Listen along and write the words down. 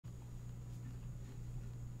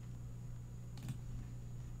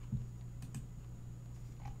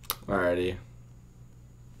Alrighty.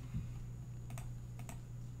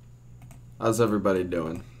 How's everybody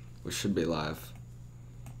doing? We should be live.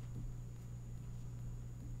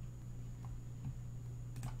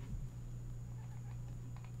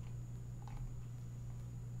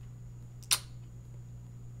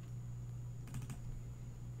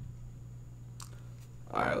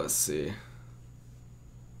 Alright, let's see.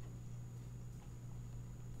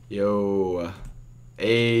 Yo.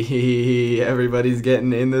 Hey, everybody's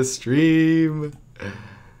getting in the stream.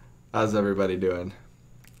 How's everybody doing?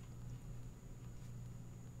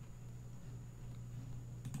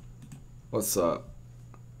 What's up?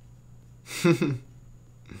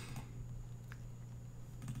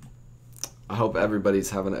 I hope everybody's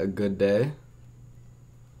having a good day.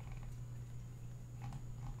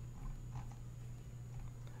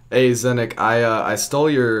 Hey Zenik, I stole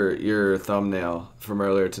your thumbnail from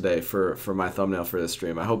earlier today for my thumbnail for this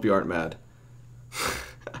stream. I hope you aren't mad.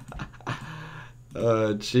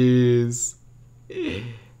 Jeez.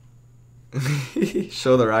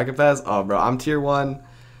 Show the rocket pass? Oh, bro, I'm tier 1.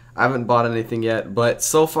 I haven't bought anything yet, but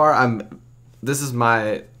so far this is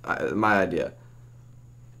my idea.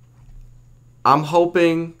 I'm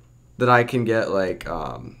hoping that I can get like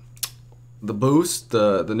the boost,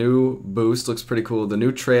 the new boost looks pretty cool. The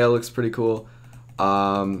new trail looks pretty cool.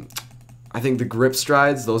 I think the grip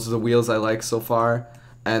strides, those are the wheels I like so far.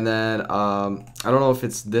 And then I don't know if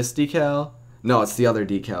it's this decal. No, it's the other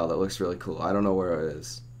decal that looks really cool. I don't know where it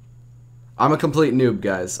is. I'm a complete noob,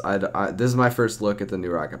 guys. This is my first look at the new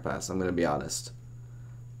Rocket Pass. I'm gonna be honest.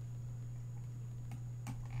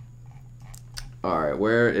 Alright,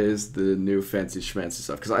 where is the new fancy schmancy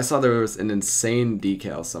stuff? Because I saw there was an insane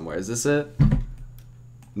decal somewhere. Is this it?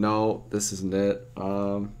 No, this isn't it.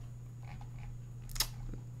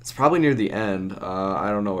 It's probably near the end. I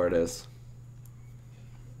don't know where it is.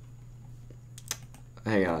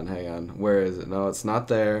 Hang on. Where is it? No, it's not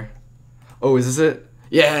there. Oh, is this it?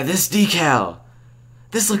 Yeah, this decal!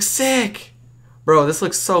 This looks sick! Bro, this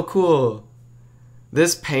looks so cool.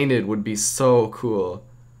 This painted would be so cool.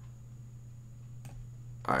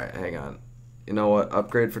 Alright, hang on. You know what?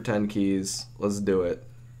 Upgrade for 10 keys. Let's do it.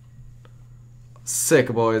 Sick,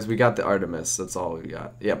 boys. We got the Artemis. That's all we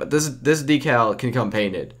got. Yeah, but this decal can come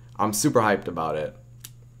painted. I'm super hyped about it.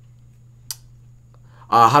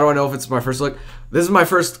 How do I know if it's my first look? This is my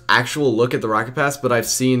first actual look at the Rocket Pass, but I've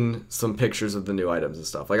seen some pictures of the new items and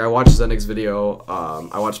stuff. Like, I watched Zenix's video.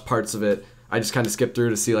 I watched parts of it. I just kind of skipped through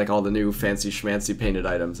to see, like, all the new fancy schmancy painted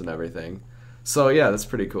items and everything. So, yeah, that's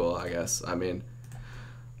pretty cool, I guess. I mean,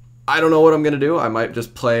 I don't know what I'm going to do. I might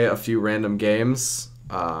just play a few random games.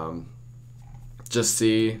 Just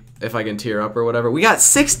see if I can tier up or whatever. We got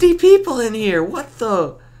 60 people in here. What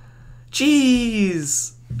the?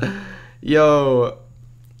 Jeez. Yo.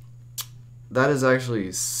 That is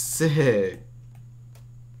actually sick.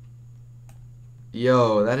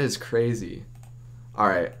 Yo, that is crazy.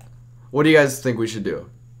 Alright. What do you guys think we should do?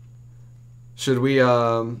 Should we,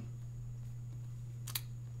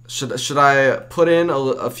 Should I put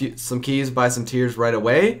in some keys, buy some tiers right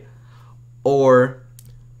away? Or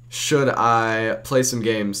should I play some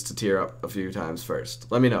games to tier up a few times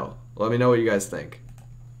first? Let me know. Let me know what you guys think.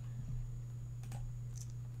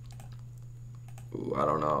 Ooh, I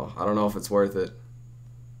don't know. I don't know if it's worth it.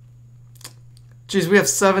 Jeez, we have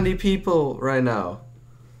 70 people right now.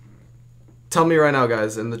 Tell me right now,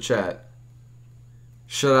 guys, in the chat.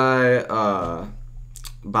 Should I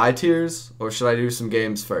buy tiers or should I do some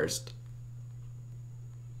games first?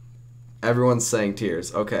 Everyone's saying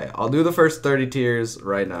tiers. Okay, I'll do the first 30 tiers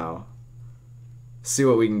right now. See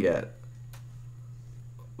what we can get.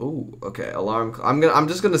 Ooh, okay, alarm. I'm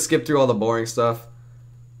just gonna skip through all the boring stuff.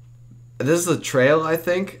 This is the trail, I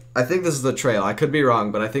think. I think this is the trail. I could be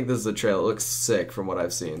wrong, but I think this is the trail. It looks sick from what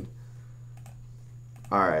I've seen.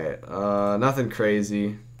 Alright, nothing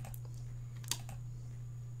crazy.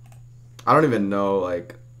 I don't even know,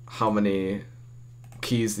 like, how many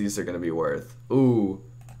keys these are going to be worth. Ooh,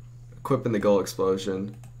 equipping the goal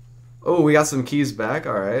explosion. Oh, we got some keys back,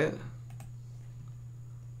 alright.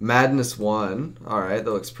 Madness 1, alright,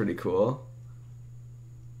 that looks pretty cool.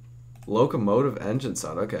 Locomotive engine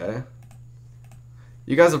sound, okay.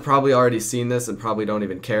 You guys have probably already seen this and probably don't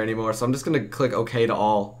even care anymore, so I'm just going to click OK to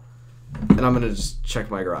all, and I'm going to just check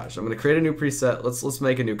my garage. I'm going to create a new preset. Let's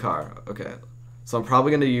make a new car. Okay, so I'm probably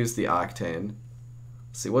going to use the Octane.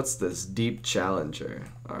 Let's see, what's this? Deep Challenger.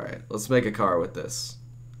 Alright, let's make a car with this.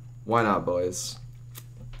 Why not, boys?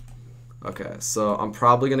 Okay, so I'm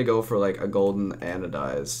probably going to go for like a golden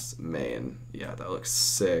anodized main. Yeah, that looks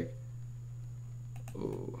sick.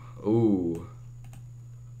 Ooh. Ooh.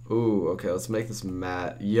 Ooh, okay, let's make this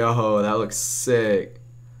matte. Yo, that looks sick.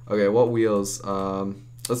 Okay, what wheels?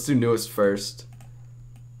 Let's do newest first.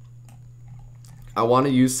 I want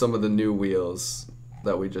to use some of the new wheels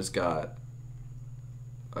that we just got.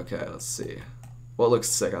 Okay, let's see. What looks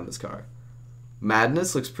sick on this car?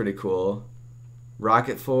 Madness looks pretty cool.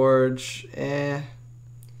 Rocket Forge, eh.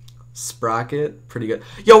 Sprocket, pretty good.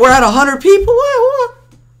 Yo, we're at 100 people? What?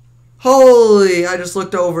 Holy, I just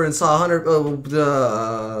looked over and saw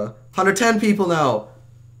 110 people now.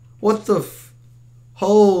 What the f...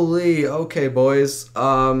 Holy, okay, boys.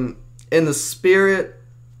 In the spirit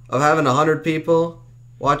of having 100 people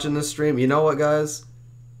watching this stream, you know what, guys?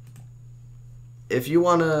 If you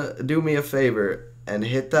want to do me a favor and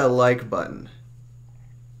hit that like button,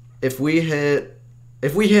 if we hit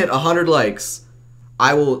 100 likes,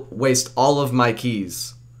 I will waste all of my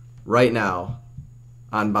keys right now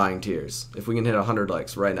on buying tiers. If we can hit 100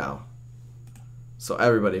 likes right now. So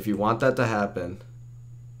everybody, if you want that to happen,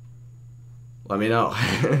 let me know.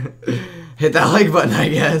 Hit that like button, I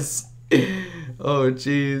guess. Oh,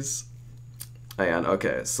 jeez. Hang on.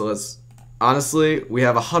 Okay, so let's... Honestly, we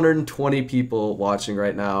have 120 people watching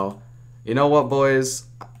right now. You know what, boys?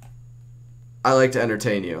 I like to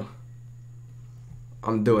entertain you.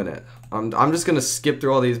 I'm doing it. I'm just gonna skip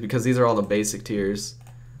through all these because these are all the basic tiers.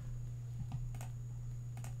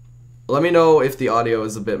 Let me know if the audio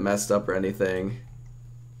is a bit messed up or anything.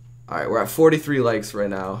 Alright, we're at 43 likes right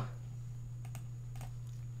now.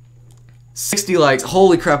 60 likes.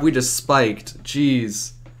 Holy crap, we just spiked.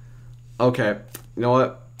 Jeez. Okay. You know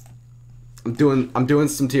what? I'm doing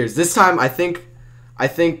some tiers. This time I think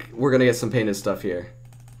we're gonna get some painted stuff here.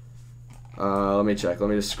 Let me check. Let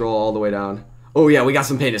me just scroll all the way down. Oh yeah, we got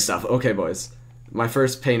some painted stuff. Okay, boys. My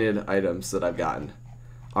first painted items that I've gotten.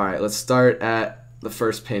 Alright, let's start at the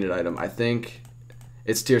first painted item. I think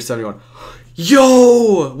it's tier 71.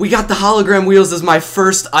 Yo! We got the hologram wheels as my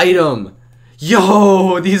first item.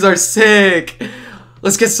 Yo, these are sick.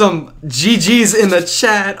 Let's get some GGs in the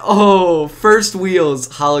chat. Oh, first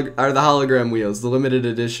wheels are the hologram wheels, the limited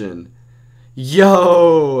edition.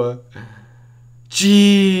 Yo.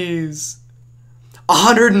 Jeez.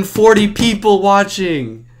 140 people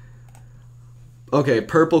watching. Okay,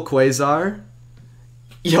 purple quasar.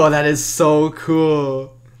 Yo, that is so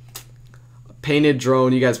cool. Painted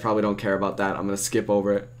drone. You guys probably don't care about that. I'm going to skip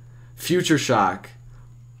over it. Future shock.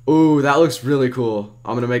 Ooh, that looks really cool.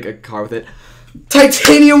 I'm going to make a car with it.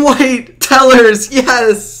 Titanium white tellers.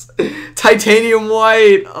 Yes. Titanium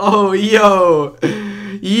white. Oh, yo.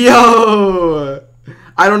 Yo.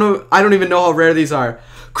 I don't know. I don't even know how rare these are.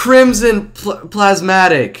 Crimson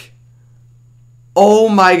plasmatic. Oh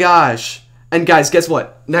my gosh. And guys, guess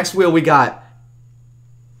what? Next wheel we got.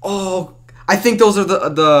 Oh, I think those are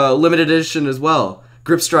the limited edition as well.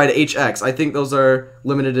 Grip Stride HX. I think those are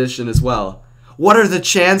limited edition as well. What are the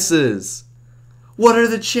chances? What are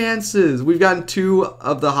the chances? We've gotten 2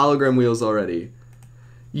 of the hologram wheels already.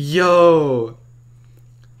 Yo.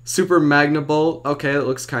 Super Magna Bolt. Okay, it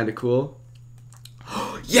looks kind of cool.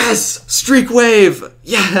 Yes! Streak Wave!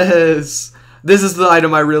 Yes! This is the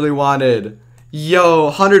item I really wanted. Yo,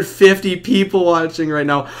 150 people watching right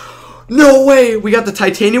now. No way! We got the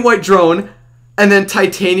titanium white drone and then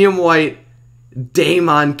titanium white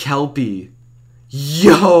Daemon Kelpie.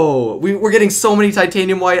 Yo! We're getting so many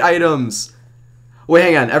titanium white items. Wait,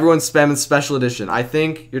 hang on. Everyone's spamming special edition. I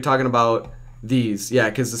think you're talking about these. Yeah,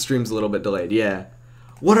 because the stream's a little bit delayed. Yeah.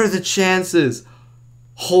 What are the chances?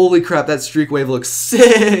 Holy crap, that streak wave looks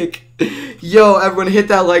sick. Yo, everyone hit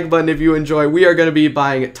that like button if you enjoy. We are going to be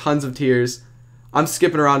buying tons of tiers. I'm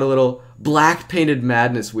skipping around a little. Black painted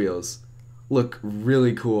madness wheels. Look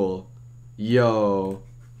really cool. Yo.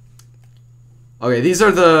 Okay, these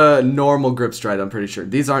are the normal grip stride, I'm pretty sure.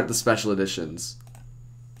 These aren't the special editions.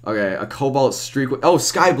 Okay, a cobalt streak. Oh,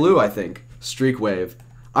 sky blue, I think. Streak wave.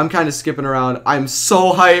 I'm kind of skipping around. I'm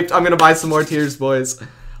so hyped. I'm going to buy some more tiers, boys.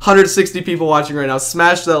 160 people watching right now.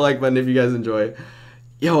 Smash that like button if you guys enjoy.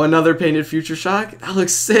 Yo, another painted future shock. That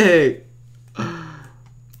looks sick.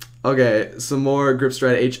 Okay, some more grip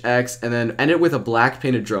stride HX, and then end it with a black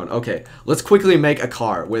painted drone. Okay, let's quickly make a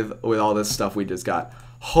car with all this stuff we just got.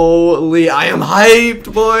 Holy, I am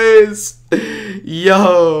hyped, boys.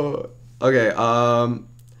 Yo. Okay,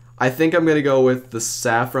 I think I'm gonna go with the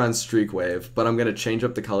saffron streak wave, but I'm gonna change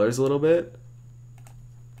up the colors a little bit.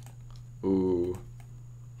 Ooh.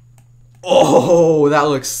 Oh, that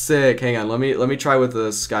looks sick. Hang on, let me try with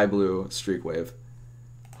the sky blue streak wave.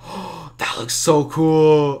 That looks so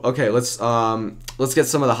cool. Okay, let's get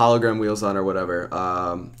some of the hologram wheels on or whatever.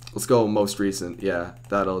 Let's go most recent. Yeah,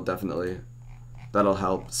 that'll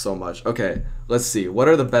help so much. Okay, let's see. What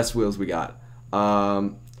are the best wheels we got?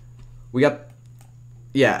 We got,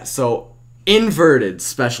 yeah, so Inverted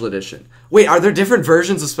special edition. Wait, are there different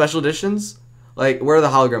versions of special editions? Like, where are the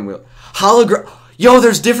hologram wheel? Yo,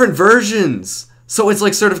 there's different versions. So it's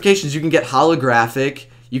like certifications. You can get holographic.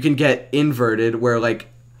 You can get inverted, where like...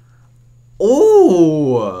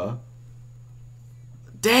 Oh!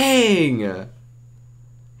 Dang!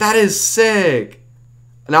 That is sick!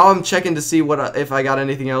 Now I'm checking to see what if I got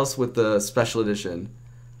anything else with the special edition.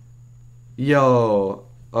 Yo,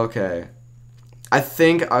 okay. I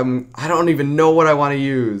don't even know what I want to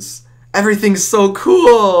use. Everything's so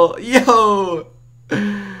cool! Yo!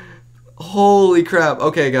 Holy crap.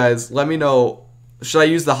 Okay, guys, let me know. Should I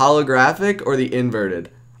use the holographic or the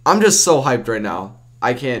inverted? I'm just so hyped right now.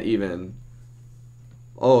 I can't even.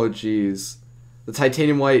 Oh, jeez. The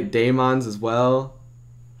titanium white daemons as well.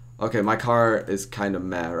 Okay, my car is kind of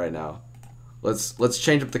meh right now. Let's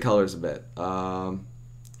change up the colors a bit.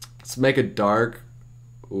 Let's make it dark.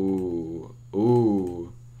 Ooh.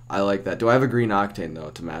 I like that. Do I have a green octane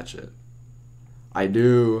though to match it? I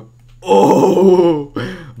do. Oh,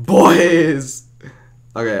 boys.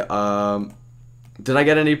 Okay. Did I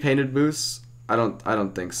get any painted boosts? I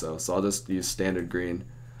don't think so. So I'll just use standard green.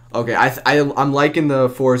 Okay. I'm liking the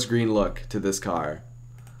forest green look to this car.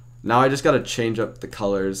 Now I just gotta change up the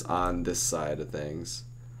colors on this side of things.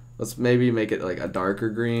 Let's maybe make it like a darker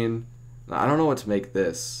green. I don't know what to make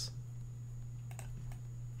this.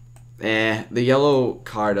 The yellow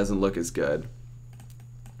car doesn't look as good.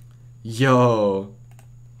 Yo.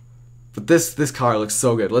 But this car looks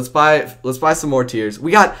so good. Let's buy some more tiers.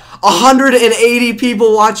 We got 180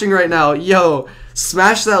 people watching right now. Yo,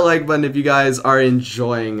 smash that like button if you guys are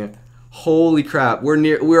enjoying. Holy crap.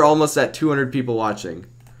 We're almost at 200 people watching.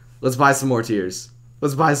 Let's buy some more tiers.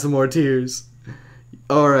 Let's buy some more tiers.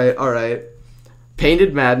 Alright.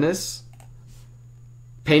 Painted Madness.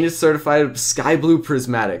 Painted Certified Sky Blue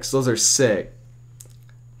Prismatics. Those are sick.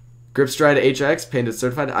 Grip Stride HX, Painted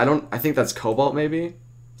Certified. I think that's Cobalt maybe.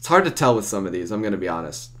 It's hard to tell with some of these, I'm gonna be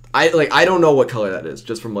honest. I don't know what color that is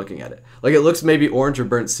just from looking at it. Like it looks maybe orange or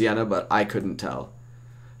burnt sienna, but I couldn't tell.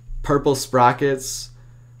 Purple Sprockets.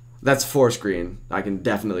 That's forest green. I can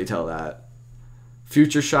definitely tell that.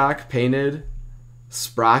 Future Shock, painted.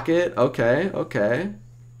 Sprocket, okay.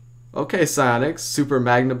 Okay, Psionics, Super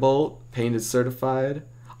Magnabolt, painted certified.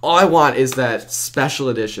 All I want is that special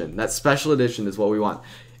edition. That special edition is what we want.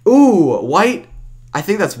 Ooh, white. I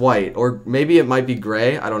think that's white, or maybe it might be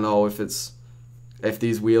gray. I don't know if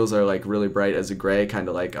these wheels are like really bright as a gray, kind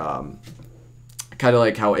of like how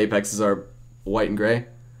Apexes are white and gray.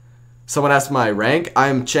 Someone asked my rank.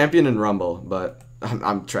 I'm champion in Rumble, but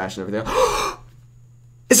I'm trashing everything.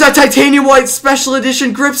 Is that titanium white special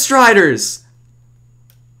edition grip striders?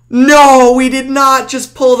 No, we did not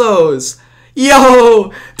just pull those.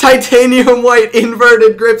 Yo, titanium white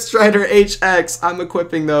inverted grip strider HX. I'm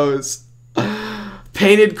equipping those.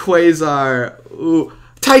 Painted Quasar. Ooh,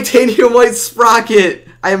 titanium white sprocket.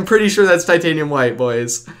 I am pretty sure that's titanium white,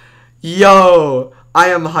 boys. Yo, I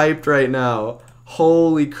am hyped right now.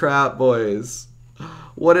 Holy crap, boys.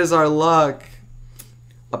 What is our luck?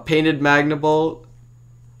 A painted Magnabolt.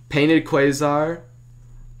 Painted Quasar.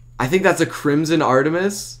 I think that's a Crimson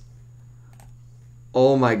Artemis.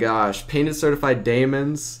 Oh my gosh. Painted Certified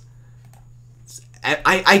Daemons.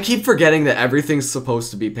 I keep forgetting that everything's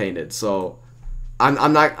supposed to be painted, so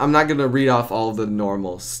I'm not gonna read off all of the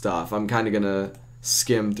normal stuff. I'm kinda gonna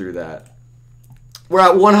skim through that. We're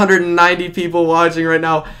at 190 people watching right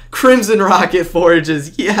now. Crimson Rocket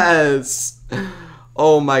Forges, yes!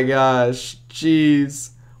 Oh my gosh.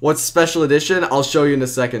 Jeez. What's special edition? I'll show you in a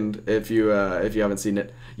second if you haven't seen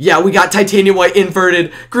it. Yeah, we got titanium white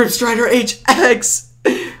inverted grip strider HX.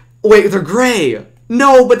 Wait, they're gray.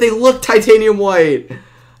 No, but they look titanium white.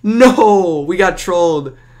 No, we got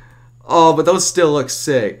trolled. Oh, but those still look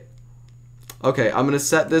sick. Okay, I'm gonna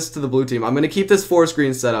set this to the blue team. I'm gonna keep this forest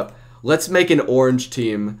green setup. Let's make an orange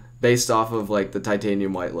team based off of like the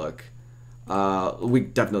titanium white look. We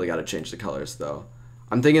definitely gotta change the colors though.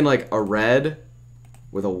 I'm thinking like a red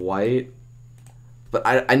with a white, but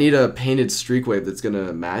I need a painted streak wave that's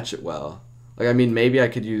gonna match it well. Like, I mean, maybe I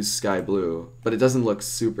could use sky blue, but it doesn't look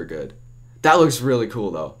super good. That looks really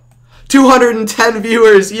cool though. 210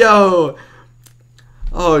 viewers, yo!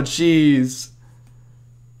 Oh, jeez.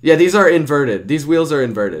 Yeah, these are inverted. These wheels are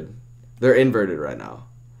inverted. They're inverted right now,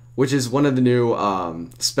 which is one of the new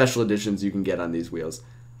special editions you can get on these wheels.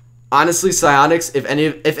 Honestly, Psionics, if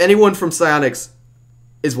anyone from Psionics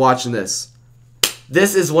is watching this,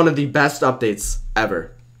 this is one of the best updates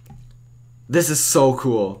ever. This is so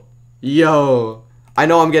cool. Yo. I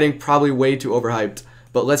know I'm getting probably way too overhyped,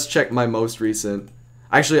 but let's check my most recent.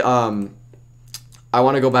 Actually, I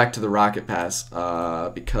want to go back to the Rocket Pass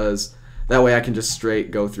because That way I can just straight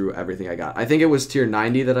go through everything I got. I think it was tier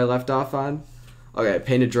 90 that I left off on. Okay,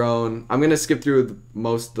 painted drone. I'm going to skip through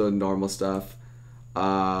most of the normal stuff.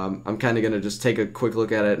 I'm kind of going to just take a quick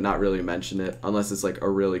look at it and not really mention it unless it's like a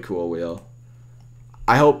really cool wheel.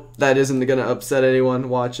 I hope that isn't going to upset anyone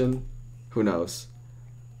watching. Who knows?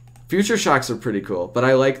 Future shocks are pretty cool, but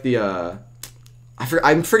I like the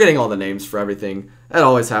I'm forgetting all the names for everything. That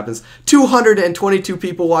always happens. 222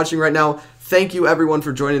 people watching right now. Thank you everyone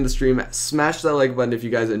for joining the stream. Smash that like button if you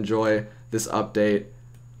guys enjoy this update.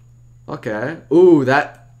 Okay. Ooh,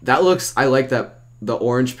 that looks, I like that, the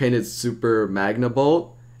orange painted Super Magna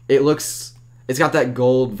Bolt. It's got that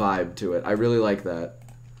gold vibe to it. I really like that.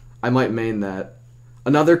 I might main that.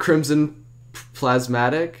 Another Crimson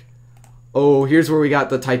Plasmatic. Oh, here's where we got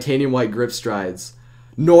the titanium white grip strides.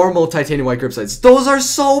 Normal titanium white grip strides. Those are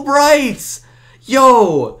so bright!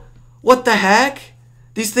 Yo! What the heck?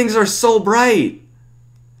 These things are so bright.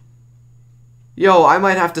 Yo, I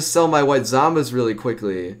might have to sell my white Zombas really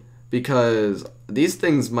quickly because these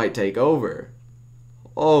things might take over.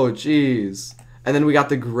 Oh, jeez. And then we got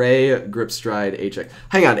the gray grip stride HX.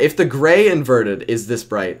 Hang on, if the gray inverted is this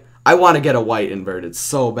bright, I want to get a white inverted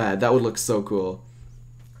so bad. That would look so cool.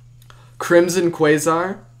 Crimson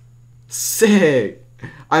Quasar. Sick.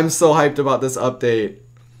 I'm so hyped about this update.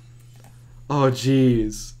 Oh,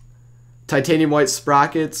 jeez. Titanium white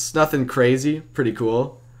sprockets. Nothing crazy. Pretty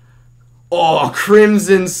cool. Oh,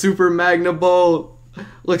 Crimson Super Magna Bolt.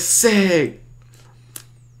 Looks sick.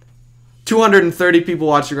 230 people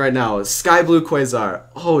watching right now. Sky Blue Quasar.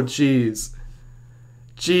 Oh, jeez.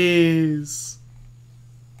 Jeez.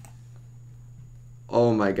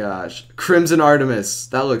 Oh my gosh. Crimson Artemis.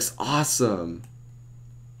 That looks awesome.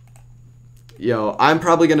 Yo, I'm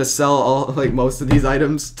probably gonna sell all, like, most of these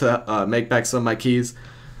items to make back some of my keys.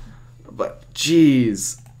 But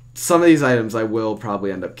jeez, some of these items I will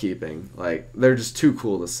probably end up keeping. Like, they're just too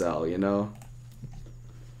cool to sell, you know?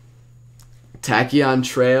 Tachyon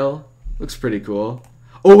Trail. Looks pretty cool.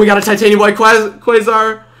 Oh, we got a titanium white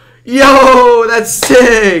Quasar. Yo, that's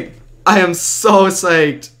sick. I am so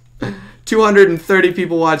psyched. 230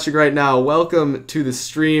 people watching right now. Welcome to the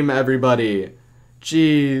stream, everybody.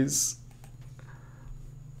 Jeez.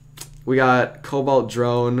 We got Cobalt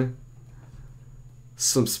Drone.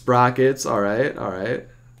 Some sprockets. Alright, alright.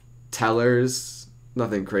 Tellers.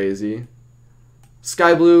 Nothing crazy.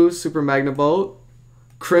 Sky Blue Super Magna Bolt.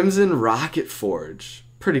 Crimson Rocket Forge.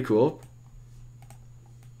 Pretty cool.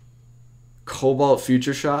 Cobalt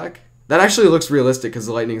Future Shock. That actually looks realistic because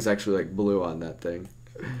the lightning is actually like blue on that thing.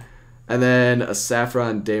 And then a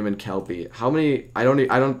Saffron Damon Kelpie. How many? I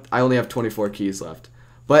only have 24 keys left.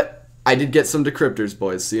 But I did get some decryptors,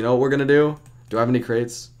 boys. So you know what we're gonna do? Do I have any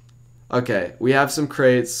crates? Okay, we have some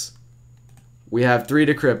crates. We have 3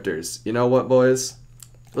 decryptors. You know what, boys?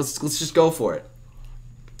 Let's just go for it.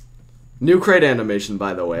 New crate animation,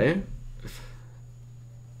 by the way.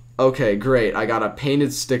 Okay, great. I got a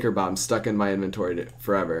painted sticker bomb stuck in my inventory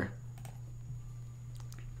forever.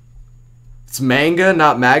 It's manga,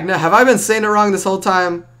 not magna. Have I been saying it wrong this whole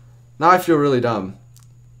time? Now I feel really dumb.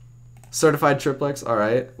 Certified triplex.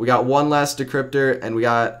 Alright. We got one last decryptor, and we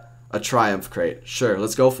got a triumph crate. Sure,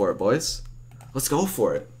 let's go for it, boys. Let's go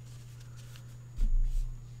for it.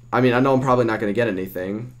 I mean, I know I'm probably not going to get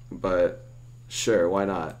anything, but sure, why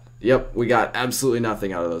not? Yep, we got absolutely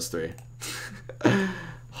nothing out of those 3.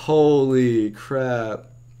 Holy crap.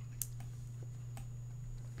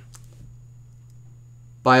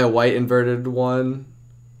 Buy a white inverted one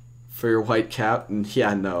for your white cap.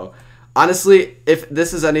 Yeah, no. Honestly, if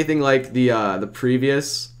this is anything like the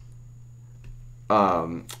previous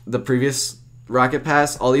Rocket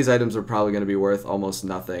Pass, all these items are probably going to be worth almost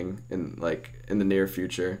nothing in the near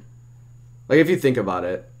future. Like, if you think about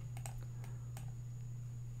it.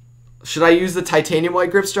 Should I use the titanium white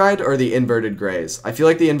grip stride or the inverted grays? I feel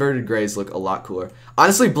like the inverted grays look a lot cooler.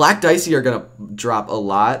 Honestly, black dicey are going to drop a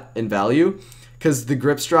lot in value because the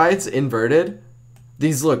grip strides inverted,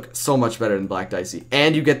 these look so much better than black dicey.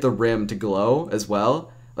 And you get the rim to glow as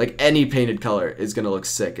well. Like, any painted color is going to look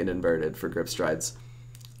sick and inverted for grip strides.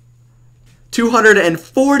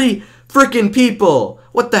 240 freaking people!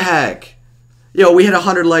 What the heck? Yo, we hit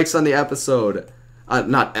 100 likes on the episode.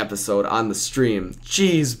 Not episode, on the stream.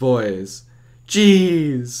 Jeez, boys.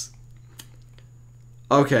 Jeez.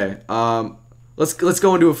 Okay, let's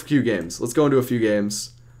go into a few games. Let's go into a few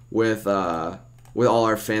games with all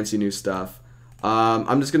our fancy new stuff.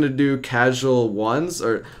 I'm just gonna do casual 1s,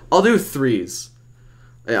 or I'll do 3s.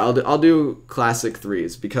 Yeah, I'll do classic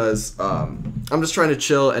 3s because I'm just trying to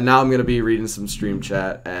chill, and now I'm gonna be reading some stream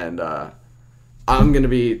chat, and I'm gonna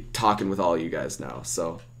be talking with all you guys now.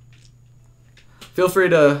 So feel free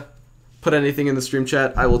to put anything in the stream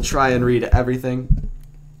chat. I will try and read everything.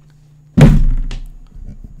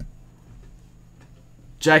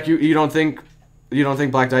 Jack, you don't think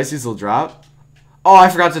Black Dices will drop? Oh, I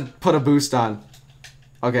forgot to put a boost on.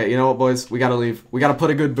 Okay, you know what, boys? We gotta leave. We gotta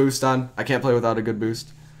put a good boost on. I can't play without a good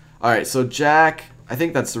boost. Alright, so Jack... I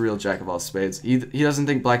think that's the real Jack of all spades. He doesn't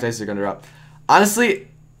think Black Dice are gonna drop. Honestly,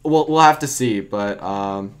 we'll have to see, but...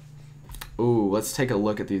 Ooh, let's take a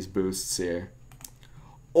look at these boosts here.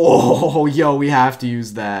 Oh, yo, we have to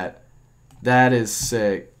use that. That is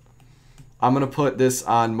sick. I'm gonna put this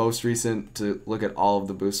on most recent to look at all of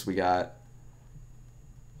the boosts we got.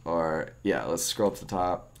 Or, yeah, let's scroll up to the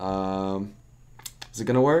top. Is it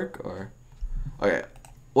gonna work? Or okay,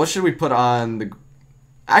 what should we put on the...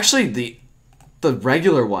 Actually, the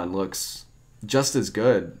regular one looks just as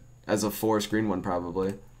good as a forest green one,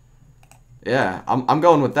 probably. Yeah, I'm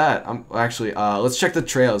going with that. Actually, let's check the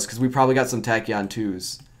trails, because we probably got some Tachyon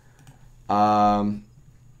 2s.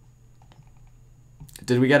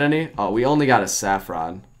 Did we get any? Oh, we only got a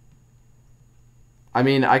Saffron. I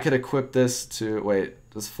mean, I could equip this to... Wait,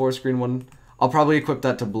 does forest green one... I'll probably equip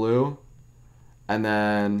that to blue. And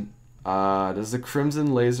then, does the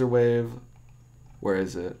Crimson Laser Wave... Where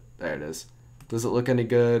is it? There it is. Does it look any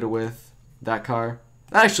good with that car?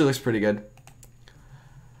 That actually looks pretty good.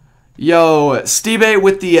 Yo, Steve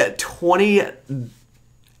with the 20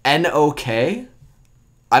 NOK. I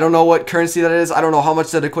don't know what currency that is. I don't know how much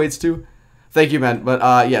that equates to. Thank you, man.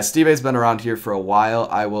 But yeah, Steve's been around here for a while.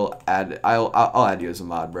 I'll add you as a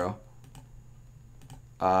mod, bro.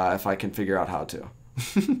 If I can figure out how to.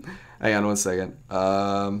 Hang on one second.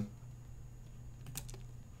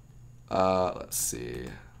 Let's see.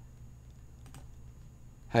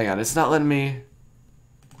 Hang on, it's not letting me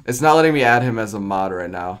add him as a mod right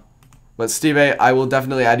now. But Steve, I will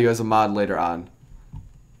definitely add you as a mod later on.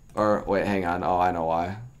 Or wait, hang on. Oh, I know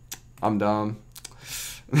why. I'm dumb.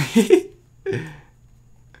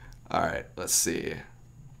 Alright, let's see.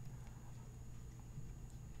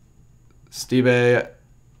 Steve, yeah,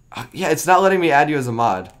 it's not letting me add you as a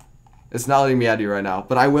mod. It's not letting me add you right now,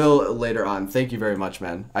 but I will later on. Thank you very much,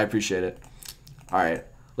 man. I appreciate it. Alright,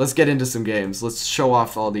 let's get into some games. Let's show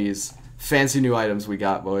off all these fancy new items we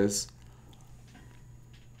got, boys.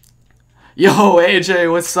 Yo,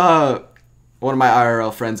 AJ, what's up? One of my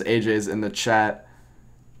IRL friends, AJ's in the chat.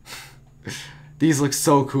 These look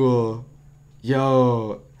so cool.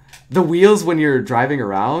 Yo, the wheels when you're driving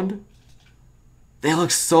around, they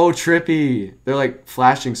look so trippy. They're like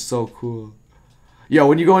flashing so cool. Yo,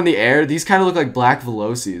 when you go in the air, these kind of look like black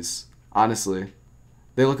Veloci's, honestly.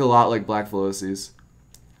 They look a lot like black Veloci's.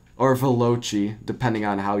 Or Veloci, depending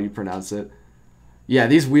on how you pronounce it. Yeah,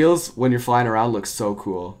 these wheels, when you're flying around, look so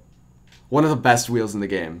cool. One of the best wheels in the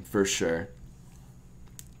game, for sure.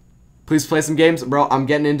 Please play some games. Bro, I'm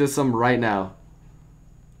getting into some right now.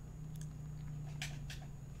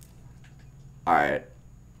 Alright.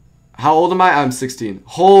 How old am I? I'm 16.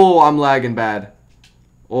 Oh, I'm lagging bad.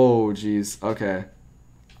 Oh, jeez. Okay.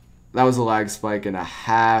 That was a lag spike and a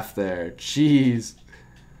half there. Jeez.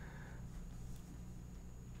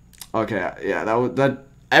 Okay, yeah, that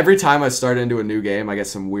every time I start into a new game, I get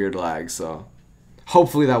some weird lag, so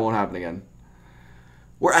hopefully that won't happen again.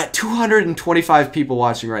 We're at 225 people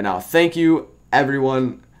watching right now. Thank you,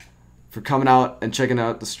 everyone, for coming out and checking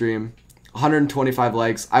out the stream. 125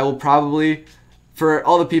 likes. I will probably, for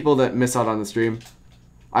all the people that miss out on the stream,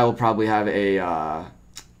 I will probably have a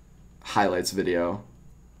highlights video.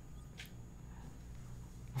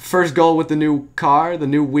 First goal with the new car, the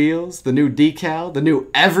new wheels, the new decal, the new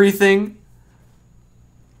everything.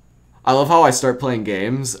 I love how I start playing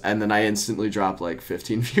games and then I instantly drop like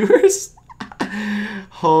 15 viewers.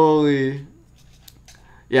 Holy.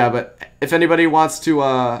 Yeah, but if anybody wants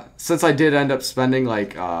to, since I did end up spending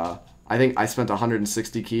like, I think I spent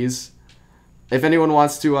 160 keys. If anyone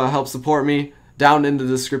wants to help support me, down in the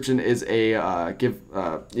description is a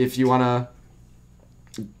if you want to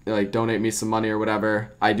like donate me some money or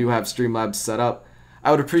whatever. I do have Streamlabs set up.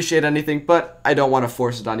 I would appreciate anything, but I don't want to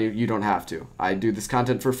force it on you. You don't have to. I do this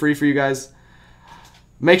content for free for you guys.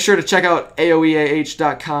 Make sure to check out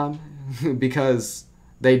aoeah.com because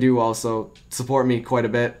they do also support me quite a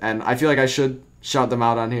bit, and I feel like I should shout them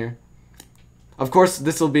out on here. Of course,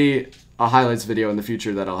 this will be a highlights video in the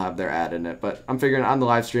future that I'll have their ad in it, but I'm figuring on the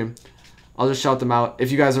live stream, I'll just shout them out.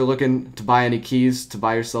 If you guys are looking to buy any keys to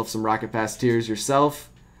buy yourself some Rocket Pass tiers yourself,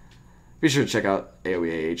 be sure to check out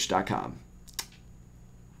aoeah.com.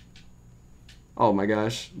 Oh my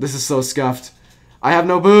gosh, this is so scuffed. I have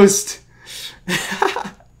no boost.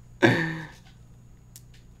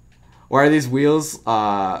 Why are these wheels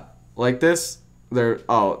like this? They're,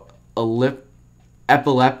 oh,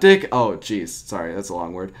 Epileptic? Oh, jeez. Sorry, that's a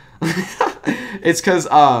long word. It's because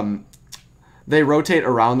they rotate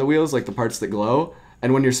around the wheels, like the parts that glow,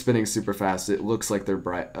 and when you're spinning super fast, it looks like they're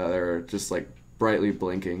bright. They're just like brightly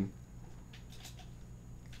blinking.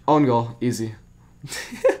 Own goal, easy.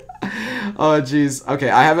 Oh, jeez. Okay,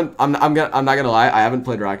 I'm not gonna lie. I haven't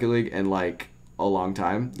played Rocket League in like a long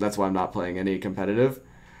time. That's why I'm not playing any competitive.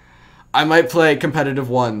 I might play competitive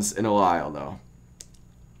ones in a while though.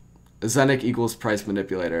 Zenik equals price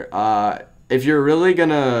manipulator. If you're really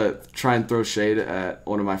gonna try and throw shade at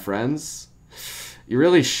one of my friends, you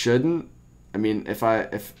really shouldn't. I mean, if I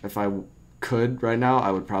could right now,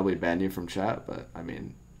 I would probably ban you from chat, but I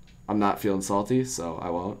mean, I'm not feeling salty, so I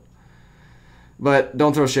won't. But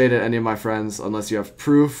don't throw shade at any of my friends unless you have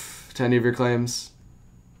proof to any of your claims.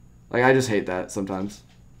 Like, I just hate that sometimes.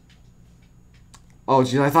 Oh,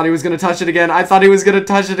 geez, I thought he was gonna touch it again. I thought he was gonna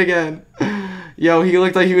touch it again. Yo, he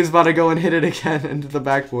looked like he was about to go and hit it again into the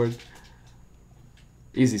backboard.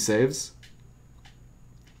 Easy saves.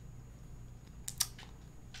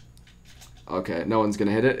 Okay, no one's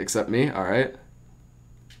gonna hit it except me. Alright.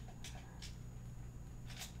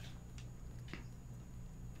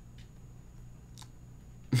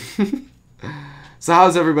 So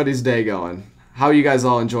how's everybody's day going? How are you guys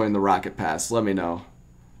all enjoying the Rocket Pass? Let me know.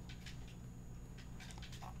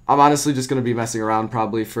 I'm honestly just gonna be messing around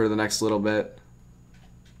probably for the next little bit.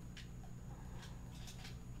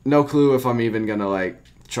 No clue if I'm even gonna like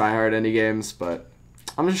try hard any games, but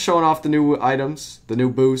I'm just showing off the new items, the new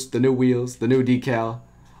boost, the new wheels, the new decal.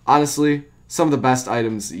 Honestly, some of the best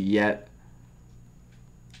items yet.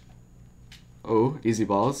 Oh, easy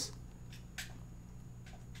balls.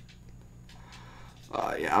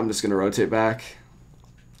 Yeah, I'm just gonna rotate back.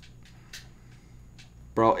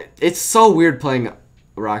 Bro, it's so weird playing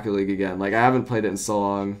Rocket League again. Like, I haven't played it in so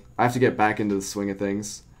long. I have to get back into the swing of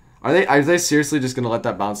things. Are they seriously just gonna let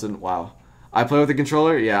that bounce in? Wow. I play with a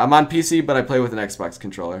controller? Yeah, I'm on PC, but I play with an Xbox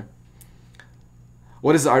controller.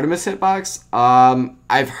 What is the Artemis hitbox?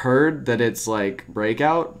 I've heard that it's like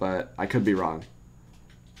breakout, but I could be wrong.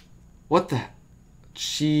 What the?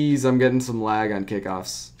 Jeez, I'm getting some lag on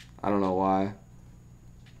kickoffs. I don't know why.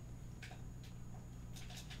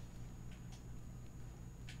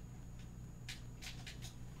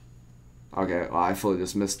 Okay, well, I fully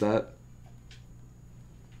just missed that.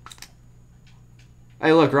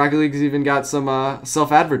 Hey, look, Rocket League's even got some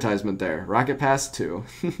self-advertisement there. Rocket Pass 2.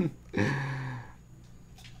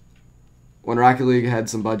 When Rocket League had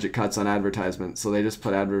some budget cuts on advertisements, so they just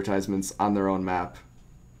put advertisements on their own map.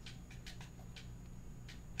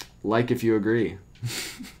 Like if you agree.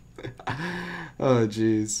 Oh,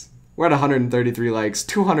 jeez. We're at 133 likes,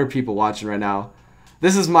 200 people watching right now.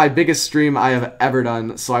 This is my biggest stream I have ever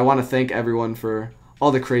done, so I want to thank everyone for all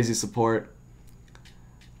the crazy support.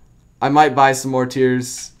 I might buy some more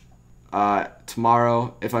tiers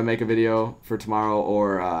tomorrow if I make a video for tomorrow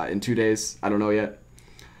or in 2 days. I don't know yet.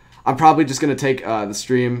 I'm probably just going to take the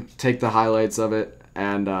stream, take the highlights of it,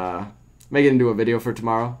 and make it into a video for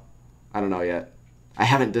tomorrow. I don't know yet. I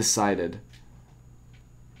haven't decided.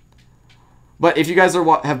 But if you guys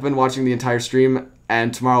have been watching the entire stream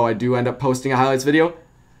and tomorrow I do end up posting a highlights video,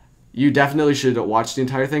 you definitely should watch the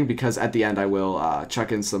entire thing because at the end I will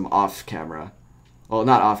chuck in some off-camera. Well,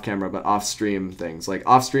 not off-camera, but off-stream things. Like,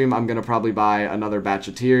 off-stream, I'm going to probably buy another batch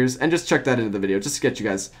of tiers and just chuck that into the video just to get you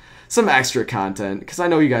guys some extra content because I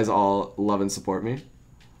know you guys all love and support me.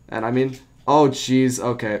 And I mean, oh, jeez,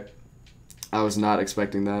 okay. I was not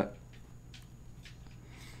expecting that.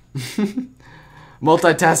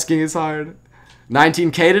 Multitasking is hard.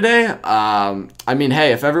 19K today? I mean,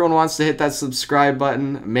 hey, if everyone wants to hit that subscribe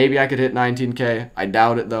button, maybe I could hit 19K. I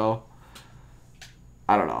doubt it, though.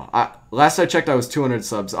 I don't know. Last I checked, I was 200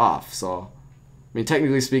 subs off, so... I mean,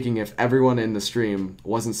 technically speaking, if everyone in the stream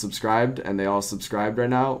wasn't subscribed and they all subscribed right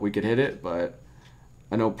now, we could hit it, but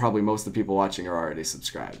I know probably most of the people watching are already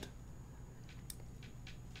subscribed.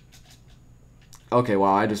 Okay,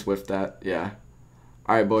 wow, I just whiffed that. Yeah.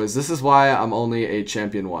 Alright, boys, this is why I'm only a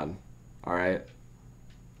champion 1. Alright?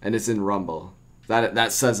 And it's in Rumble.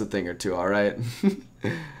 That says a thing or two, alright?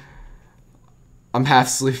 I'm half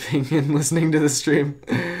sleeping and listening to the stream.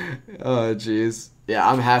 Oh, jeez. Yeah,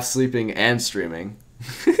 I'm half sleeping and streaming.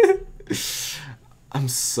 I'm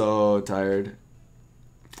so tired.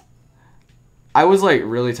 I was, like,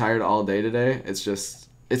 really tired all day today. It's just,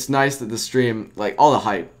 it's nice that the stream, like, all the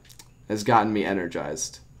hype has gotten me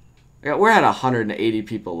energized. We're at 180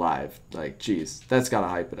 people live. Like, jeez, that's gotta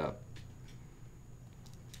hype it up.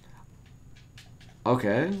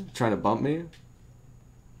 Okay, trying to bump me.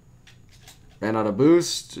 Ran out of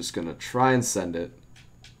boost. Just gonna try and send it.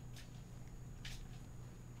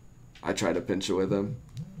 I tried to pinch it with him.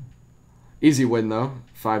 Easy win though.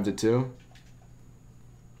 5-2.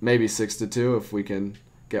 Maybe 6-2 if we can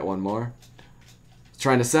get one more.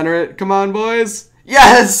 Trying to center it. Come on, boys.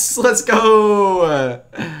 Yes! Let's go!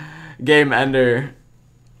 Game ender.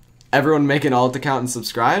 Everyone make an alt account and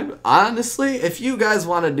subscribe. Honestly, if you guys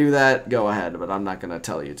want to do that, go ahead. But I'm not going to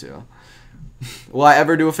tell you to. Will I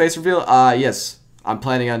ever do a face reveal? Yes. I'm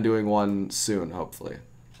planning on doing one soon, hopefully.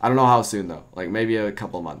 I don't know how soon, though. Like, maybe a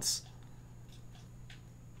couple months.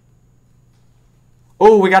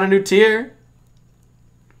 Oh, we got a new tier.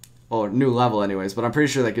 Oh, new level anyways. But I'm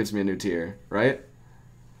pretty sure that gives me a new tier, right?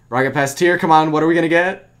 Rocket Pass tier, come on, what are we going to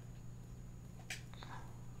get?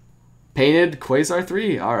 Painted Quasar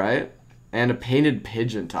 3, alright. And a painted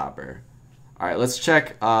Pigeon Topper. Alright, let's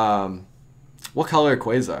check, what color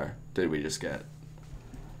Quasar did we just get?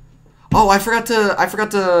 Oh, I forgot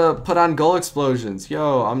to put on goal explosions.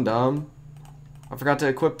 Yo, I'm dumb. I forgot to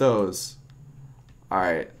equip those.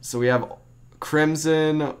 Alright, so we have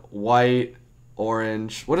crimson, white,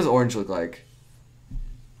 orange. What does orange look like?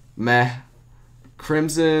 Meh.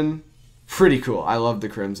 Crimson, pretty cool. I love the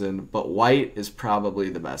crimson, but white is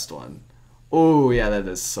probably the best one. Oh, yeah, that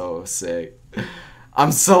is so sick.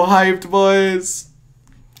 I'm so hyped, boys.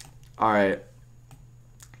 All right.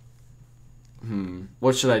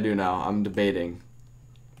 What should I do now? I'm debating.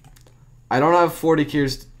 I don't have 40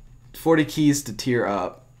 keys to tier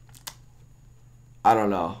up. I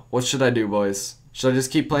don't know. What should I do, boys? Should I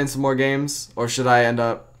just keep playing some more games, or should I end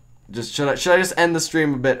up should I just end the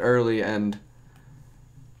stream a bit early and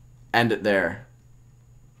end it there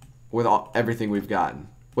with everything we've gotten?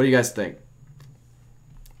 What do you guys think?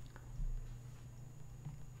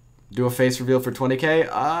 Do a face reveal for 20k?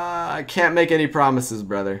 I can't make any promises,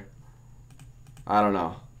 brother. I don't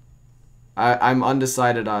know. I'm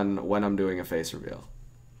undecided on when I'm doing a face reveal.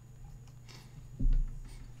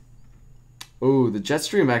 Ooh, the jet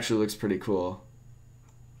stream actually looks pretty cool.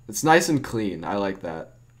 It's nice and clean. I like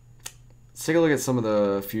that. Let's take a look at some of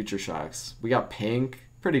the future shocks. We got pink.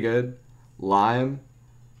 Pretty good. Lime.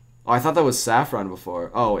 Oh, I thought that was saffron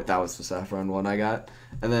before. Oh, wait, that was the saffron one I got.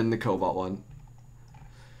 And then the cobalt one.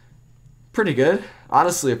 Pretty good.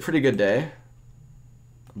 Honestly, a pretty good day.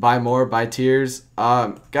 Buy more, buy tiers.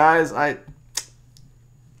 Guys, I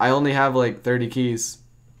only have like 30 keys.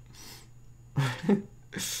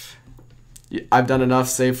 I've done enough.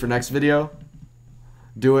 Save for next video.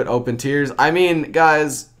 Do it, open tiers. I mean,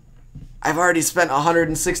 guys, I've already spent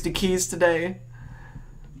 160 keys today.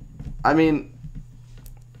 I mean,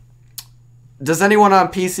 does anyone on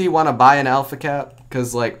PC want to buy an alpha cap?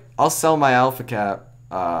 Because, like, I'll sell my alpha cap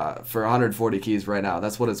for 140 keys right now.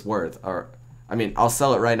 That's what it's worth. Or, I mean, I'll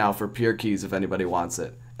sell it right now for pure keys if anybody wants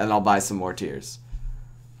it. And I'll buy some more tiers.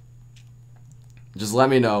 Just let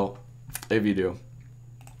me know if you do.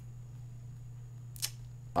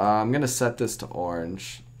 I'm going to set this to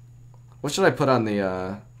orange. What should I put on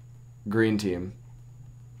the green team?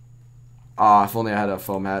 Aw, if only I had a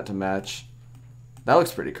foam hat to match. That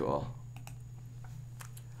looks pretty cool.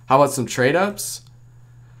 How about some trade-ups?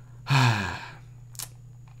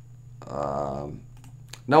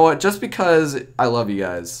 Know what? Just because I love you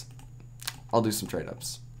guys, I'll do some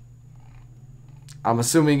trade-ups. I'm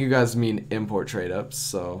assuming you guys mean import trade-ups,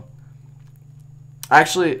 so...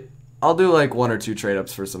 Actually, I'll do like 1 or 2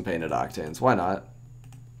 trade-ups for some painted octanes. Why not?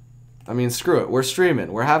 I mean, screw it. We're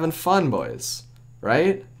streaming. We're having fun, boys.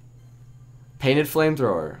 Right? Painted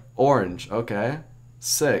flamethrower. Orange. Okay.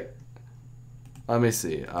 Sick. Let me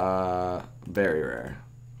see. Very rare.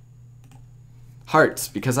 Hearts,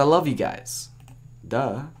 because I love you guys.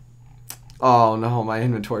 Duh. Oh no, my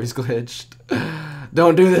inventory's glitched.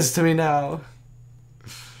 Don't do this to me now.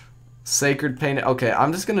 Sacred painted. Okay,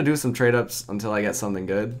 I'm just gonna do some trade-ups until I get something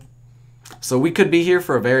good. So we could be here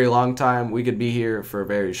for a very long time. We could be here for a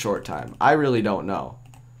very short time. I really don't know.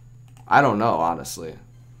 I don't know, honestly.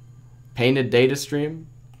 Painted data stream?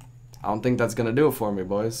 I don't think that's gonna do it for me,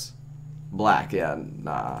 boys. Black, yeah,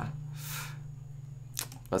 nah.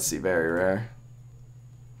 Let's see, very rare.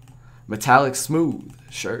 Metallic smooth,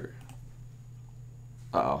 sure.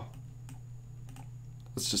 Uh-oh.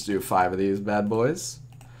 Let's just do 5 of these bad boys.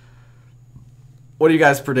 What are you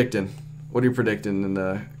guys predicting? What are you predicting in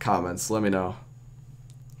the comments? Let me know.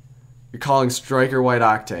 You're calling Striker White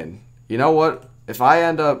Octane. You know what? If I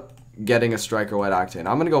end up getting a Striker White Octane,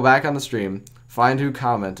 I'm going to go back on the stream, find who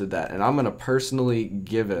commented that, and I'm going to personally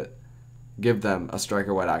give them a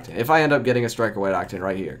Striker White Octane. If I end up getting a Striker White Octane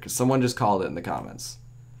right here, because someone just called it in the comments.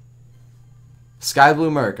 Sky Blue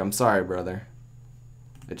Merc, I'm sorry, brother.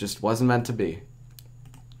 It just wasn't meant to be.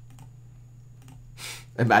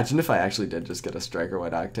 Imagine if I actually did just get a Striker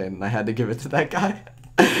White Octane and I had to give it to that guy.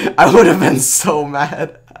 I would have been so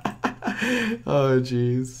mad. Oh,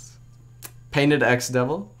 jeez. Painted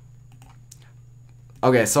X-Devil.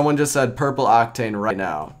 Okay, someone just said purple octane right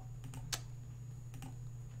now.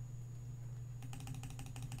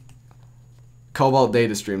 Cobalt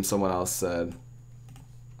Data Stream, someone else said.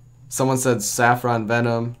 Someone said Saffron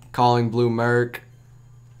Venom, Calling Blue Merc,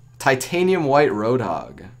 Titanium White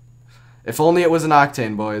Roadhog. If only it was an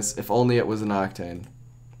octane, boys. If only it was an octane.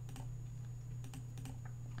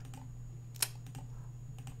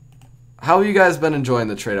 How have you guys been enjoying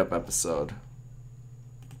the trade up episode?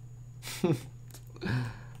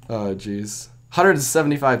 Oh, jeez.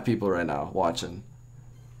 175 people right now watching.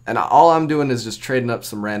 And all I'm doing is just trading up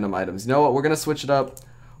some random items. You know what? We're going to switch it up.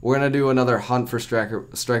 We're going to do another hunt for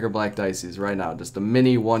Striker Black Dices right now. Just a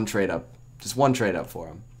mini one trade up. Just one trade up for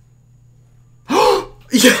him.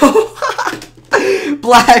 Yo!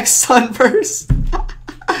 Black Sunburst!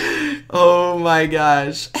 Oh my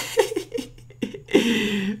gosh.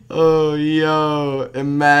 Oh, yo.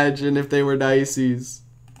 Imagine if they were Dices.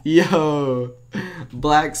 Yo.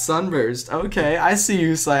 Black Sunburst. Okay, I see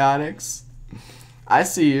you, Psionics. I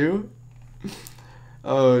see you.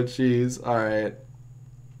 Oh, jeez. Alright.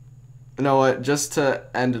 You know what? Just to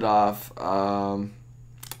end it off, I'll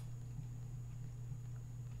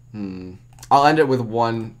end it with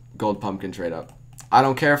one gold pumpkin trade up. I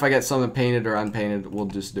don't care if I get something painted or unpainted. We'll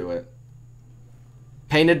just do it.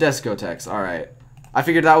 Painted Discotex. Alright. I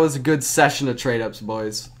figured that was a good session of trade ups,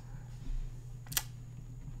 boys.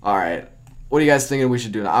 Alright. What are you guys thinking we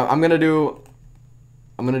should do now? I'm gonna do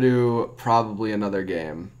probably another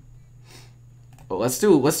game. But let's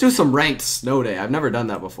do some ranked snow day. I've never done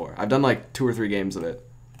that before. I've done like 2 or 3 games of it.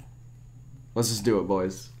 Let's just do it,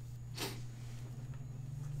 boys.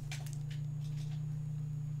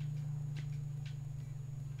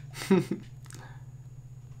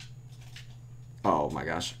 Oh my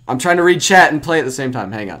gosh. I'm trying to read chat and play at the same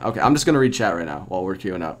time. Hang on. Okay, I'm just gonna read chat right now while we're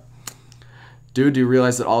queuing up. Dude, do you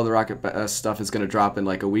realize that all the Rocket stuff is going to drop in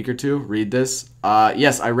like a week or 2? Read this.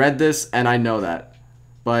 Yes, I read this and I know that.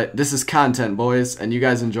 But this is content, boys, and you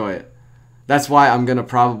guys enjoy it. That's why I'm going to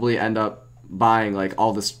probably end up buying like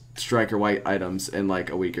all the Striker White items in like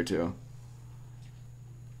a week or 2.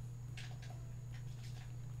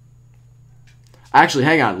 Actually,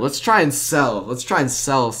 hang on. Let's try and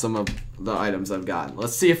sell some of the items I've gotten.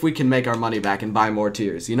 Let's see if we can make our money back and buy more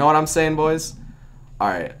tiers. You know what I'm saying, boys?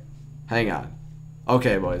 Alright. Hang on.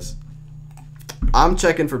 Okay, boys. I'm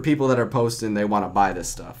checking for people that are posting they want to buy this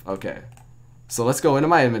stuff. Okay. So let's go into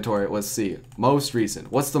my inventory. Let's see. Most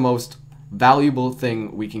recent. What's the most valuable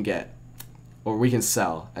thing we can get? Or we can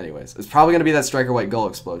sell, anyways. It's probably going to be that Striker White Gull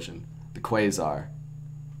Explosion. The Quasar.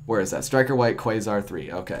 Where is that? Striker White Quasar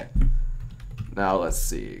 3. Okay. Now let's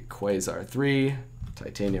see. Quasar 3.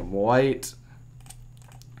 Titanium White.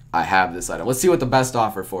 I have this item. Let's see what the best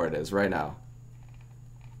offer for it is right now.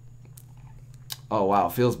 Oh, wow.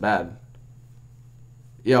 Feels bad.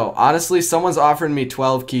 Yo, honestly, someone's offering me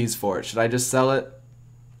 12 keys for it. Should I just sell it?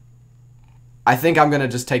 I think I'm going to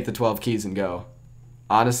just take the 12 keys and go.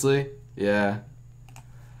 Honestly, yeah.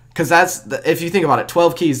 Because that's, if you think about it,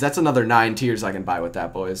 12 keys, that's another 9 tiers I can buy with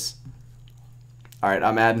that, boys. Alright,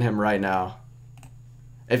 I'm adding him right now.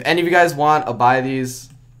 If any of you guys want to buy these,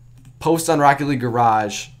 post on Rocket League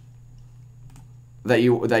Garage that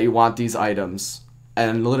you want these items.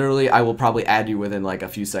 And literally, I will probably add you within like a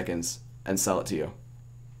few seconds and sell it to you.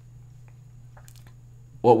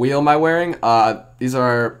 What wheel am I wearing? These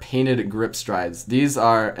are painted grip strides. These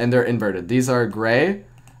are, and they're inverted. These are gray,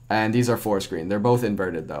 and these are forest green. They're both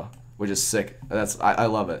inverted though, which is sick. I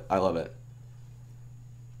love it. I love it.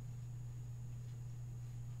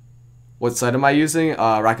 What site am I using?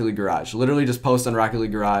 Rocket League Garage. Literally, just post on Rocket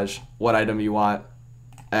League Garage what item you want,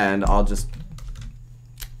 and I'll just.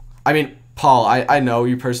 I mean, Paul, I know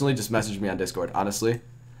you personally. Just message me on Discord.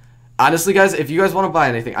 Honestly, guys, if you guys want to buy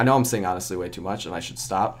anything, I know I'm saying honestly way too much, and I should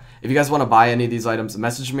stop. If you guys want to buy any of these items,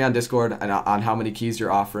 message me on Discord and on how many keys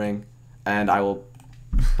you're offering, and I will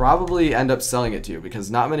probably end up selling it to you because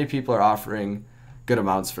not many people are offering good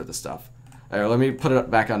amounts for this stuff. Alright, let me put it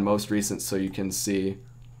back on most recent so you can see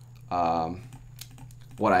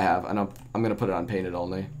what I have. And I'm gonna put it on painted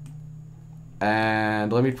only,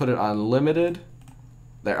 and let me put it on limited.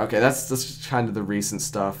 There. Okay, that's kind of the recent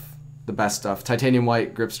stuff. The best stuff. Titanium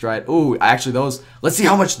White Grip Stride. Ooh, actually those, let's see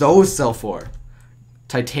how much those sell for.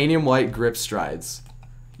 Titanium White Grip Strides.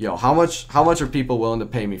 Yo, how much are people willing to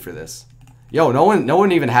pay me for this? Yo, no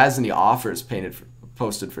one even has any offers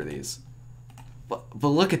posted for these. But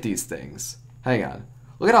look at these things. Hang on.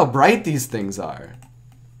 Look at how bright these things are.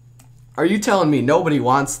 Are you telling me nobody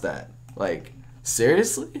wants that? Like,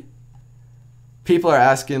 seriously? people are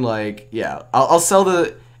asking, like, yeah, I'll sell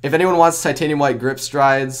the, if anyone wants titanium white grip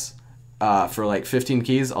strides for like 15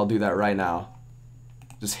 keys, I'll do that right now.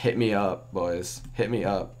 Just hit me up, boys. Hit me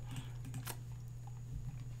up.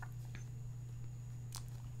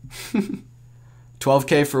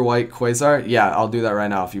 $12K for white Quasar? Yeah, I'll do that right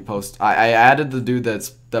now if you post. I added the dude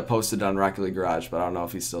that posted on Rocket League Garage, but I don't know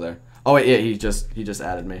if he's still there. Oh wait, yeah, he just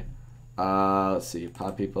added me. Let's see,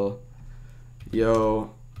 pod people.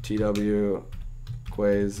 Yo, TW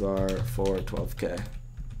Quasar for 12K.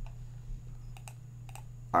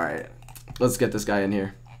 Alright, let's get this guy in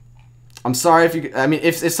here. I'm sorry if you, I mean,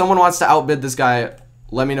 if someone wants to outbid this guy,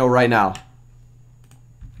 let me know right now.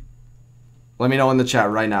 Let me know in the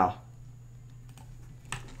chat right now.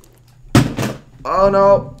 Oh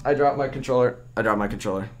no, I dropped my controller.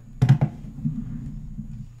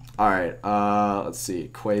 Alright, let's see.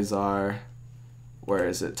 Quasar. Where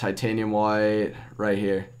is it? Titanium white. Right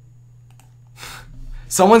here.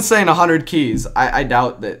 Someone's saying 100 keys. I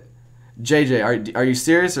doubt that. JJ, are you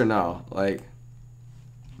serious or no? Like,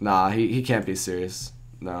 nah, he can't be serious.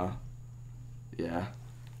 No. Yeah.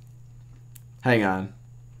 Hang on.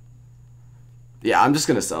 Yeah, I'm just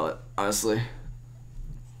gonna sell it, honestly.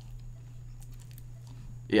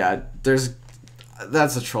 Yeah,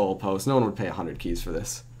 that's a troll post. No one would pay 100 keys for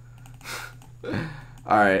this.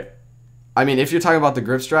 Alright. I mean, if you're talking about the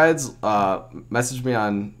grip strides, message me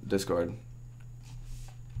on Discord.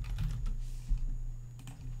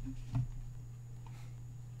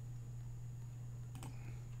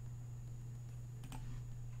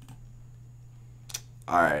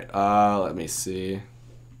 Alright, let me see.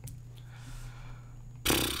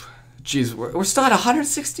 Jeez, we're still at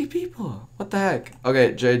 160 people. What the heck?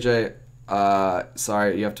 Okay, JJ,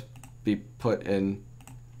 sorry, you have to be put in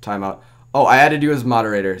timeout. Oh, I added you as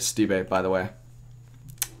moderator, Steve, by the way.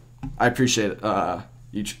 I appreciate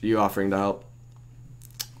you offering to help.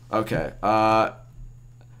 Okay,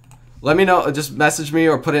 let me know, just message me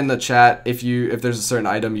or put it in the chat if there's a certain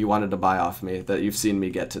item you wanted to buy off me that you've seen me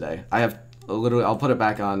get today. I have literally, I'll put it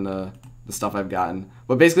back on the stuff I've gotten.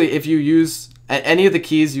 But basically, if you use any of the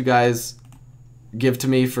keys you guys give to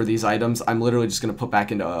me for these items, I'm literally just going to put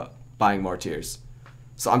back into buying more tiers.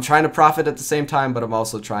 So I'm trying to profit at the same time, but I'm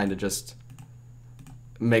also trying to just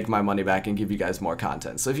make my money back and give you guys more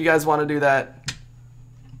content. So if you guys want to do that,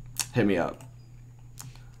 hit me up.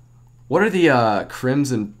 What are the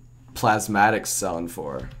Crimson Plasmatics selling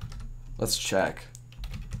for? Let's check.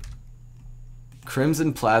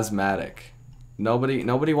 Crimson Plasmatic.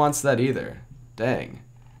 Nobody wants that either. Dang.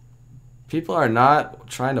 People are not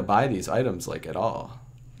trying to buy these items, like, at all.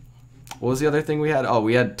 What was the other thing we had? Oh,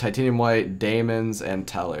 we had titanium white daemons and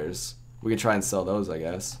tellers. We can try and sell those, I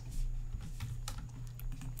guess.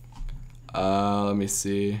 Let me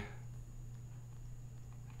see.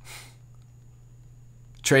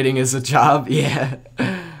 Trading is a job? Yeah.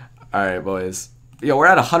 Alright, boys. Yo, we're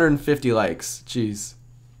at 150 likes. Jeez.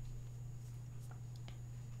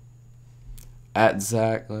 At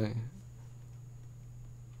Zach, like...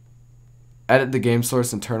 Edit the game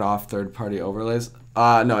source and turn off third-party overlays.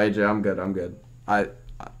 No, AJ, I'm good. I'm good. I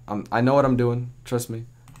know what I'm doing. Trust me.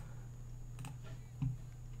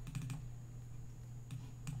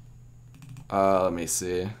 Let me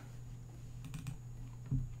see.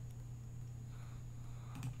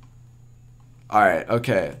 All right.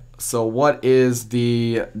 Okay. So what is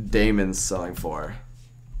the daemons selling for?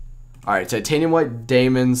 All right, titanium white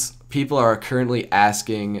daemons. People are currently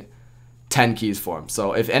asking 10 keys for them.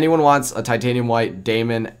 So if anyone wants a titanium white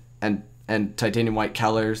daemon and titanium white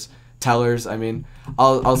tellers, I mean,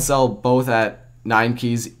 I'll sell both at 9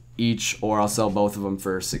 keys each, or I'll sell both of them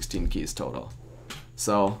for 16 keys total.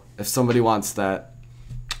 So if somebody wants that,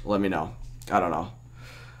 let me know. I don't know.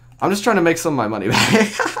 I'm just trying to make some of my money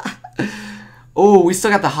back. Oh, we still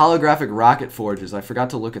got the holographic rocket forges. I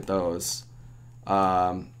forgot to look at those.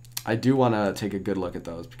 I do want to take a good look at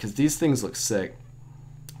those because these things look sick.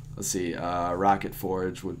 Let's see, rocket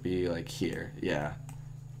forge would be like here. Yeah.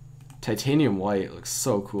 Titanium white looks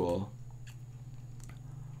so cool.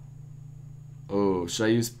 Oh, should I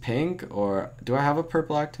use pink or do I have a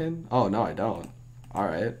purple octane? Oh, no, I don't. All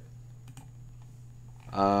right.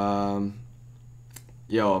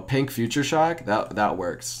 Yo, a pink future shock? That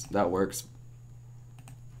works. That works.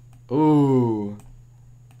 Ooh.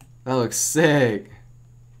 That looks sick.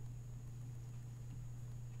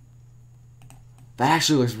 That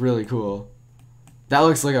actually looks really cool. That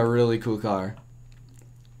looks like a really cool car.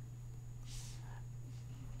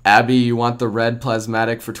 Abby, you want the red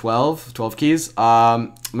plasmatic for 12 keys?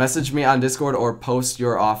 Message me on Discord or post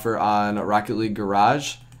your offer on Rocket League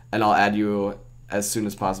Garage, and I'll add you as soon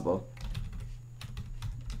as possible.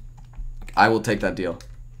 I will take that deal.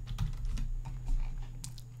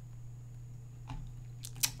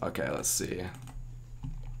 Okay, let's see.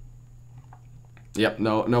 Yep,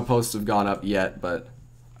 no posts have gone up yet, but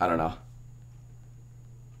I don't know.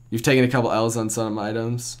 You've taken a couple L's on some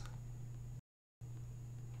items.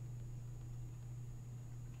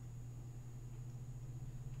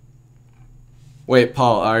 Wait,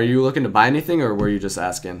 Paul, are you looking to buy anything, or were you just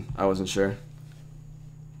asking? I wasn't sure.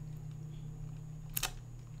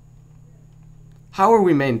 How are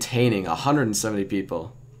we maintaining 170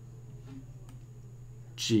 people?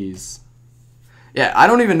 Jeez. Yeah, I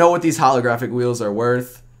don't even know what these holographic wheels are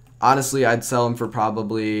worth. Honestly, I'd sell them for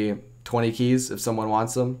probably 20 keys if someone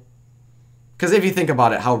wants them. Because if you think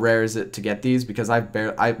about it, how rare is it to get these? Because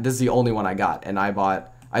this is the only one I got, and I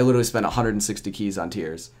literally spent 160 keys on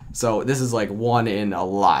tiers. So this is like one in a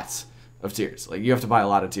lot of tiers. Like, you have to buy a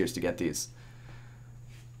lot of tiers to get these.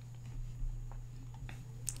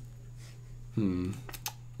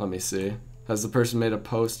 Let me see. Has the person made a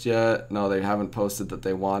post yet? No, they haven't posted that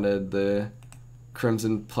they wanted the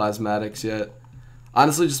Crimson Plasmatics yet.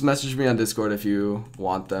 Honestly, just message me on Discord if you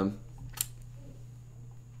want them.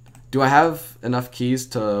 Do I have enough keys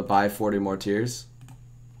to buy 40 more tiers?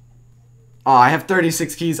 Oh, I have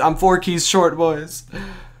 36 keys. I'm 4 keys short, boys.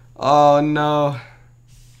 Oh, no.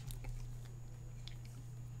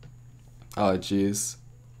 Oh, jeez.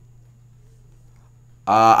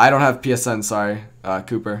 I don't have PSN, sorry,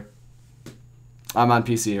 Cooper. I'm on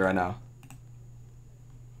PC right now.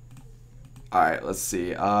 Alright, let's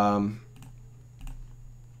see. Let's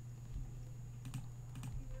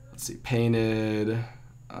see. Painted,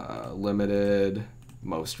 limited,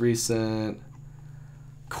 most recent,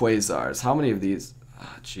 Quasars. How many of these?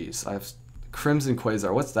 Oh, jeez, I have Crimson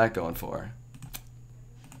Quasar. What's that going for?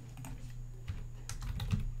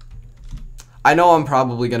 I know I'm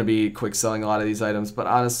probably going to be quick selling a lot of these items, but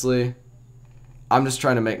honestly, I'm just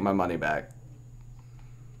trying to make my money back.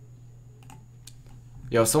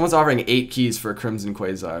 Yo, someone's offering 8 keys for a Crimson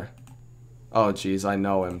Quasar. Oh, jeez, I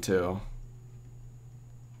know him too.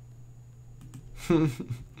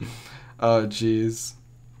 Oh, jeez.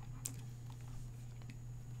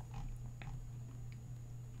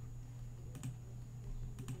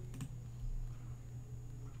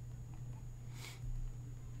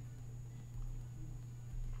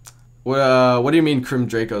 What do you mean Crim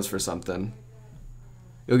Dracos for something?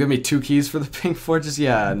 You'll give me 2 keys for the pink forges?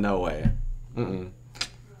 Yeah, no way.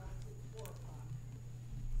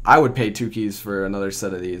 I would pay 2 keys for another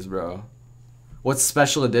set of these, bro. What's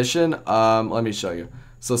special edition? Let me show you.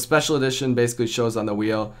 So special edition basically shows on the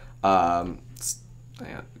wheel. Can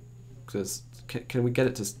we get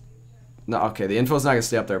it to? No, okay. The info's not gonna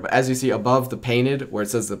stay up there, but as you see above the painted, where it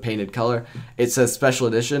says the painted color, it says special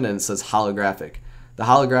edition and it says holographic. The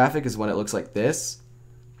holographic is when it looks like this,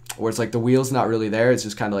 where it's like the wheel's not really there. It's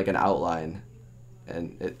just kind of like an outline,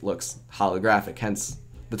 and it looks holographic. Hence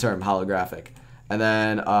the term holographic. And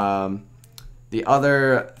then the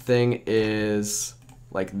other thing is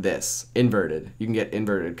like this, inverted. You can get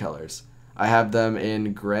inverted colors. I have them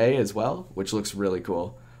in gray as well, which looks really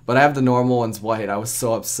cool. But I have the normal ones white. I was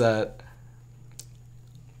so upset.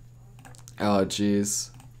 Oh, jeez.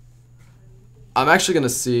 I'm actually going to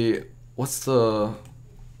see, what's the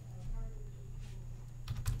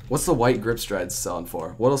white grip strides selling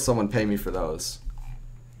for? What'll someone pay me for those?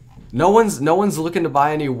 No one's looking to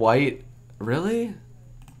buy any white. Really?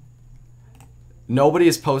 Nobody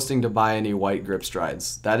is posting to buy any white grip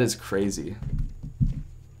strides. That is crazy.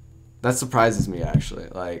 That surprises me, actually.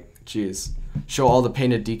 Like, jeez. Show all the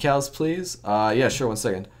painted decals, please. Yeah, sure. 1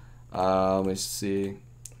 second. Let me see.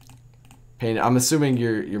 Painted. I'm assuming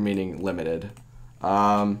you're meaning limited.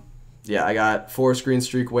 Yeah, I got Forest Green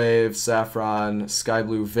Streak Wave, Saffron, Sky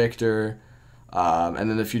Blue Victor, and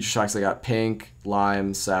then the Future Shocks I got Pink,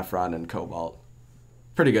 Lime, Saffron, and Cobalt.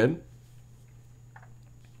 Pretty good.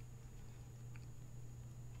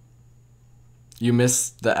 You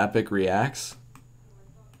missed the epic reacts?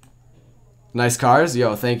 Nice cars?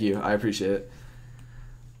 Yo, thank you. I appreciate it.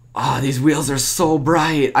 Ah, oh, these wheels are so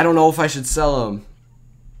bright. I don't know if I should sell them.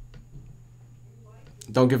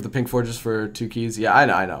 Don't give the pink forges for 2 keys. Yeah,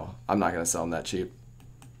 I know. I'm not going to sell them that cheap.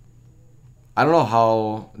 I don't know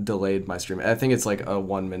how delayed my stream. I think it's like a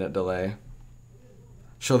 1-minute delay.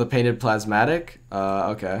 Show the painted plasmatic.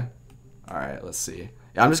 Okay. Alright, let's see.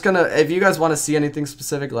 Yeah, I'm just going to... If you guys want to see anything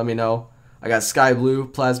specific, let me know. I got sky blue,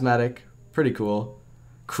 plasmatic. Pretty cool.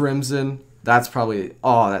 Crimson. That's probably...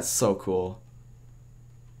 Oh, that's so cool.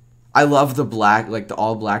 I love the black, like the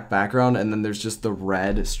all black background, and then there's just the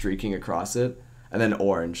red streaking across it. And then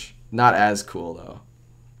orange. Not as cool, though.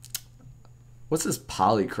 What's this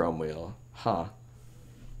polychrome wheel? Huh.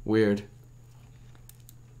 Weird.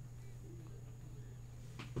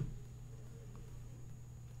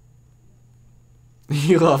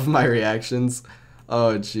 You love my reactions?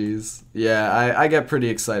 Oh, jeez. Yeah, I get pretty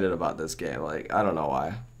excited about this game. Like, I don't know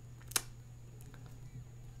why.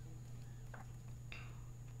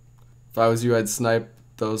 If I was you, I'd snipe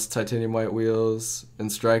those titanium white wheels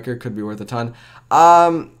and striker. Could be worth a ton.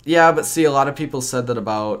 Yeah, but see, a lot of people said that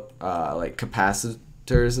about like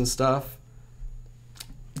capacitors and stuff,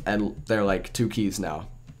 and they're like 2 keys now.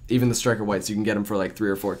 Even the striker whites, you can get them for like 3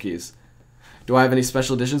 or 4 keys. Do I have any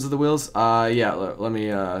special editions of the wheels? Yeah, let me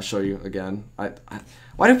show you again.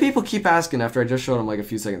 Why do people keep asking after I just showed them like a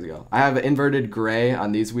few seconds ago? I have inverted gray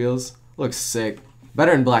on these wheels. Looks sick.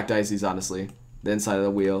 Better than Black Dicey's, honestly. The inside of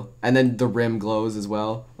the wheel. And then the rim glows as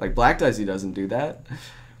well. Like, Black Dicey doesn't do that.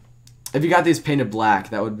 If you got these painted black,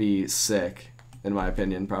 that would be sick, in my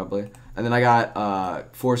opinion, probably. And then I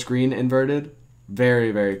got forest green inverted.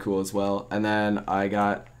 Very, very cool as well. And then I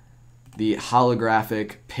got the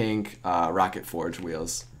holographic pink Rocket Forge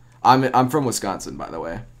wheels. I'm from Wisconsin, by the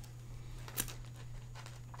way.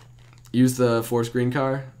 Use the forest green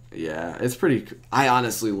car. Yeah, it's pretty. I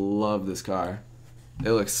honestly love this car.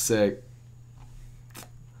 It looks sick.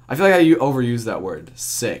 I feel like I overuse that word,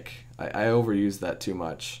 sick. I overuse that too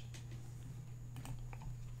much.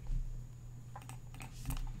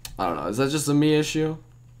 I don't know. Is that just a me issue?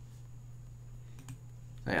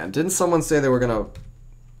 Man, didn't someone say they were gonna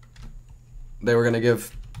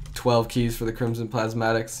give 12 keys for the Crimson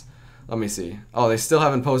Plasmatics? Let me see. Oh, they still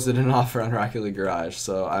haven't posted an offer on Rocket League Garage,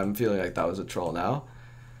 so I'm feeling like that was a troll now.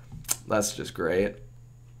 That's just great.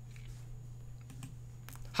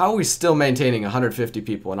 How are we still maintaining 150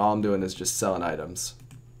 people and all I'm doing is just selling items?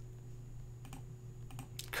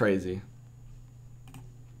 Crazy.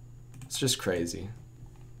 It's just crazy.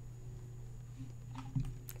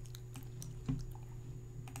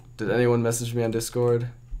 Did anyone message me on Discord?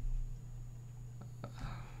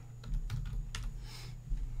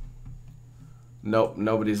 Nope,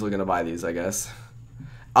 nobody's looking to buy these, I guess.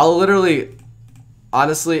 I'll literally,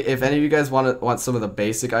 honestly, if any of you guys want some of the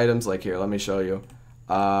basic items, like here, let me show you.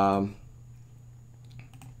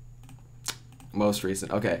 Most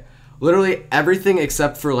recent, okay. Literally everything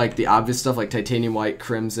except for like the obvious stuff like titanium white,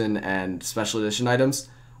 crimson, and special edition items,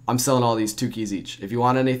 I'm selling all these 2 keys each. If you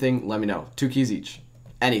want anything, let me know. 2 keys each.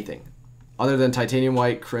 Anything. Other than titanium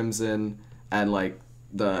white, crimson, and like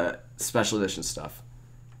the special edition stuff.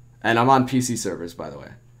 And I'm on PC servers, by the way.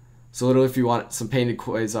 So literally if you want some painted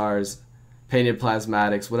quasars, painted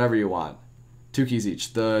plasmatics, whatever you want. 2 keys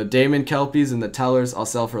each. The Damon Kelpies and the Tellers, I'll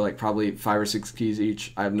sell for like probably 5 or 6 keys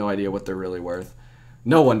each. I have no idea what they're really worth.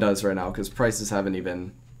 No one does right now because prices haven't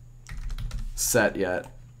even set yet.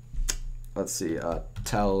 Let's see,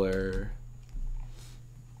 Teller.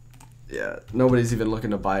 Yeah, nobody's even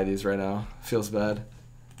looking to buy these right now. Feels bad.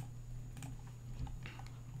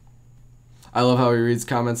 I love how he reads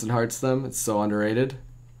comments and hearts them. It's so underrated.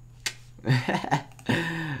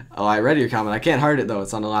 Oh, I read your comment. I can't heart it though.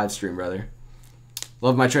 It's on the live stream, brother.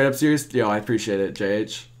 Love my trade up series. Yo, I appreciate it,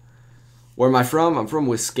 JH. Where am I from? I'm from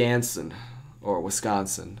Wisconsin. Or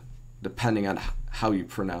Wisconsin. Depending on how you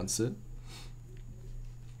pronounce it.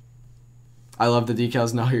 I love the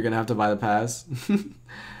decals. Now you're going to have to buy the pass.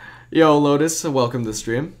 Yo, Lotus, welcome to the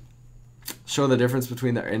stream. Show the difference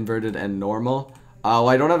between the inverted and normal. Well,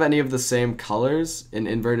 I don't have any of the same colors in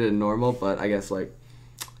inverted and normal, but I guess like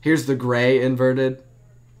here's the gray inverted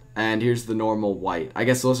and here's the normal white. I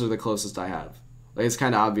guess those are the closest I have. Like it's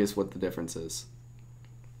kind of obvious what the difference is.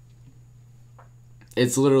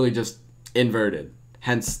 It's literally just inverted,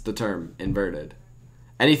 hence the term inverted.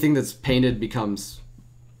 Anything that's painted becomes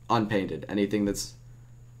unpainted. Anything that's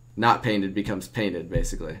not painted becomes painted,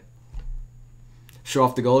 basically. Show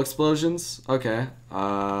off the goal explosions. Okay.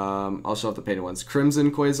 I'll show off the painted ones.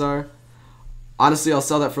 Crimson Quasar. Honestly, I'll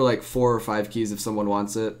sell that for like 4 or 5 keys if someone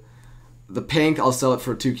wants it. The pink, I'll sell it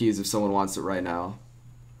for 2 keys if someone wants it right now.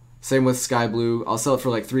 Same with Sky Blue. I'll sell it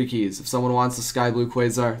for like 3 keys. If someone wants the Sky Blue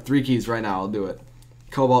Quasar, 3 keys right now, I'll do it.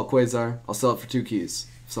 Cobalt Quasar, I'll sell it for 2 keys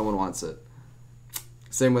if someone wants it.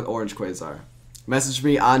 Same with Orange Quasar. Message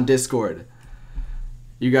me on Discord.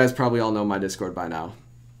 You guys probably all know my Discord by now.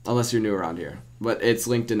 Unless you're new around here. But it's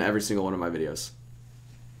linked in every single one of my videos.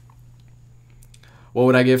 What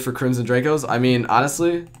would I give for Crimson Dracos? I mean,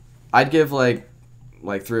 honestly, I'd give like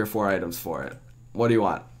 3 or 4 items for it. What do you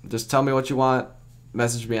want? Just tell me what you want.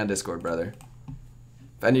 Message me on Discord, brother.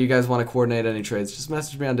 If any of you guys want to coordinate any trades, just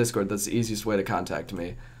message me on Discord. That's the easiest way to contact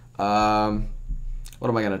me. What am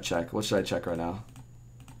I going to check? What should I check right now?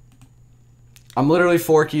 I'm literally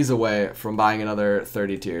 4 keys away from buying another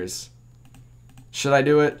 30 tiers. Should I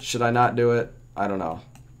do it? Should I not do it? I don't know.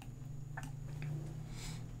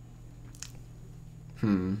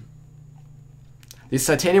 These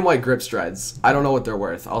titanium white grip strides, I don't know what they're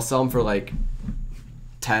worth. I'll sell them for like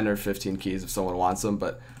 10 or 15 keys if someone wants them,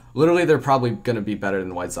 but literally they're probably going to be better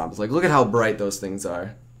than white zombies. Like, look at how bright those things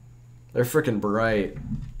are. They're freaking bright.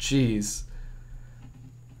 Jeez.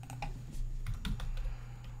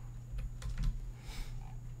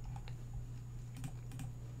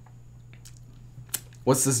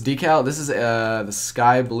 What's this decal? This is the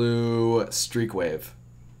sky blue streak wave.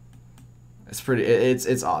 It's pretty.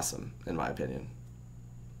 It's awesome in my opinion.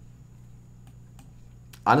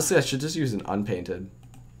 Honestly, I should just use an unpainted.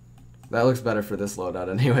 That looks better for this loadout,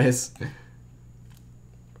 anyways.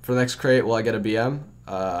 For the next crate, will I get a BM?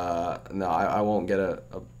 No, I won't get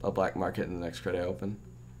a black market in the next crate I open.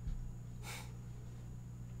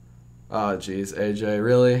 Oh, jeez, AJ,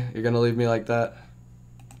 really? You're gonna leave me like that?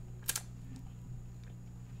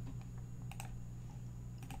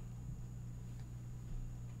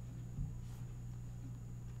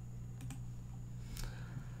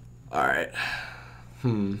 Alright.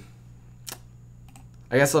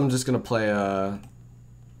 I guess I'm just gonna play a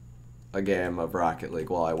game of Rocket League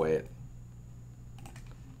while I wait.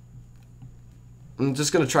 I'm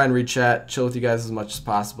just gonna try and read chat, chill with you guys as much as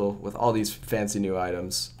possible with all these fancy new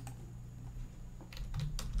items.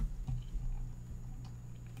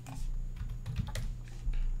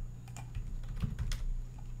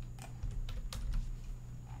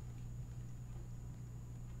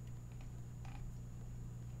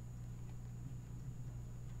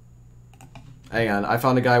 Hang on, I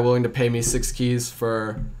found a guy willing to pay me 6 keys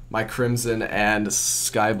for my Crimson and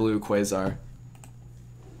Sky Blue Quasar.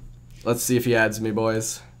 Let's see if he adds me,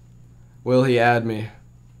 boys. Will he add me?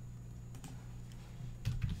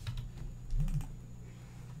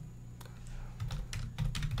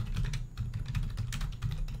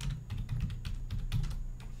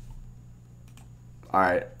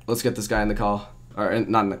 Alright, let's get this guy in the call. Or,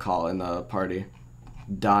 not in the call, in the party.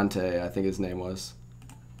 Dante, I think his name was.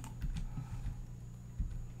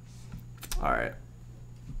 Alright.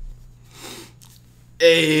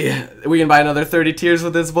 Hey, we can buy another 30 tiers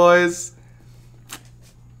with this, boys.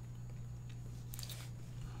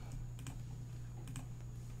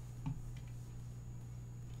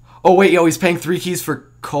 Oh, wait, yo, he's paying 3 keys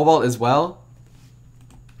for Cobalt as well?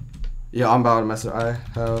 Yeah, I'm about to mess it. I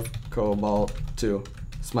have Cobalt too.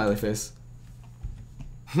 Smiley face.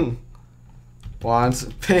 Wants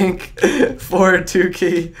pink for 2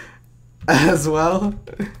 key as well.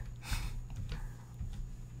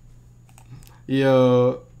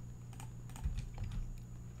 Yo.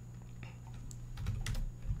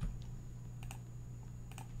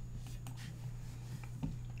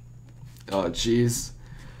 Oh, jeez.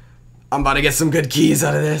 I'm about to get some good keys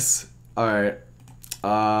out of this. Alright.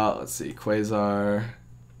 Let's see. Quasar.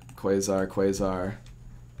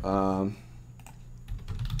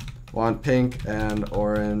 Want pink and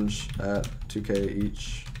orange at 2k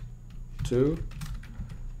each. 2.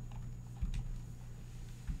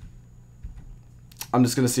 I'm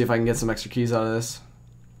just gonna see if I can get some extra keys out of this.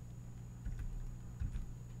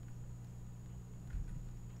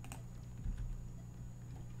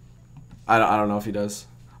 I don't know if he does.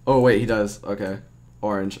 Oh wait, he does. Okay,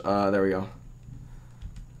 orange. There we go.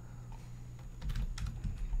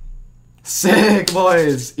 Sick,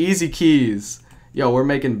 boys. Easy keys. Yo, we're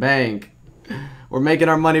making bank. We're making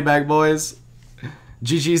our money back, boys.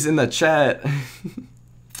 GG's in the chat.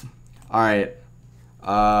 All right.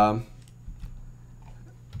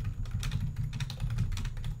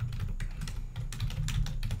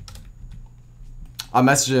 I'll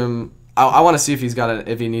message him. I want to see if he's got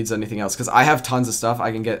if he needs anything else, because I have tons of stuff.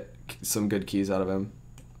 I can get some good keys out of him.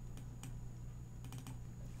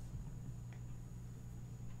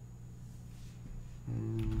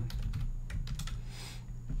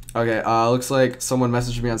 Okay, looks like someone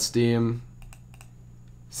messaged me on Steam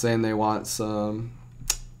saying they want a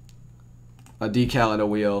decal and a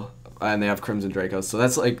wheel, and they have Crimson Dracos, so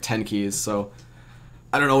that's like 10 keys. So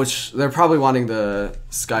I don't know which. They're probably wanting the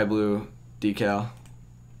Sky Blue decal.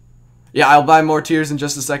 Yeah, I'll buy more tiers in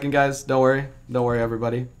just a second, guys. Don't worry. Don't worry,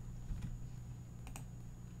 everybody.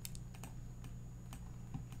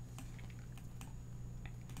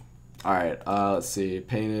 Alright, let's see.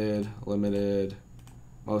 Painted, limited,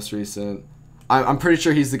 most recent. I'm pretty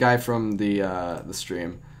sure he's the guy from the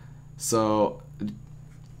stream. So,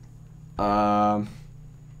 what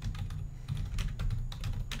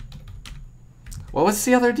was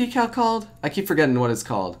the other decal called? I keep forgetting what it's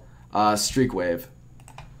called. Streak Wave.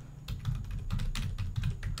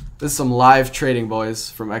 This is some live trading,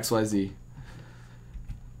 boys, from XYZ.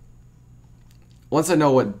 Once I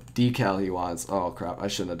know what decal he wants. Oh, crap. I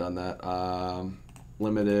shouldn't have done that.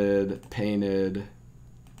 Limited, painted.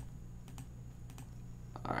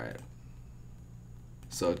 Alright.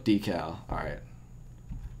 So decal. Alright.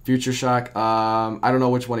 Future Shock. I don't know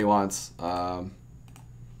which one he wants.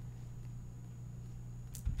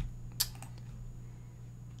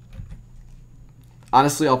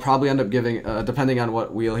 Honestly, I'll probably end up giving, depending on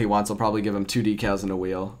what wheel he wants, I'll probably give him 2 decals and a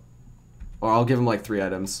wheel. Or I'll give him like 3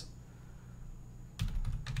 items.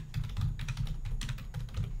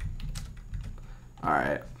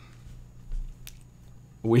 Alright.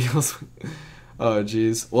 Wheels. Oh,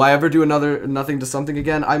 jeez. Will I ever do another nothing to something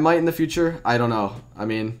again? I might in the future. I don't know. I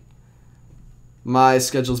mean, my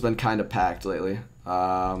schedule's been kind of packed lately.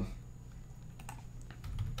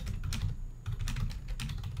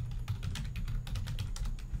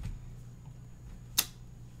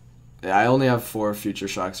 Yeah, I only have 4 Future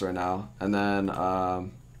Shocks right now. And then,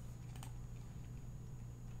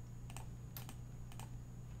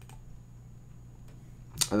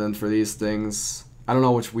 for these things, I don't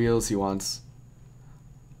know which wheels he wants.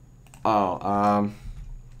 Oh,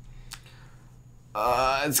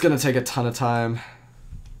 it's gonna take a ton of time.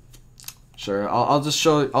 Sure, I'll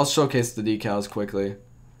showcase the decals quickly,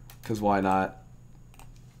 cause why not?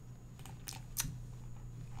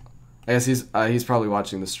 I guess he's probably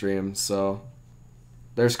watching the stream, so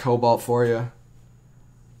there's Cobalt for you.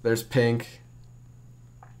 There's Pink.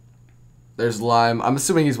 There's Lime. I'm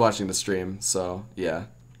assuming he's watching the stream, so yeah.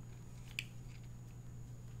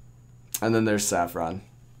 And then there's Saffron.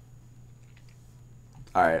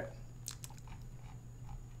 Alright.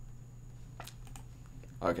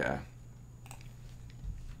 Okay.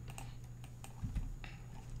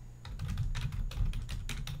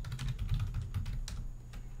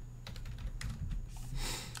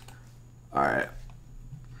 Alright.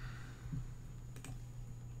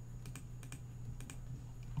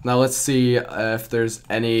 Now let's see if there's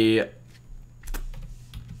anyone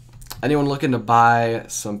looking to buy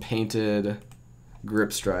some painted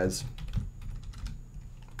grip strides.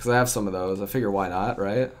 Because I have some of those. I figure why not,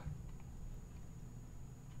 right?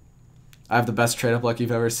 I have the best trade-up luck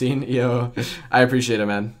you've ever seen. Yo, I appreciate it,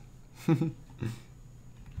 man.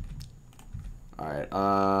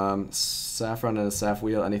 Alright, Saffron and a Saf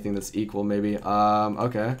wheel. Anything that's equal, maybe.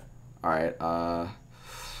 Okay. Alright,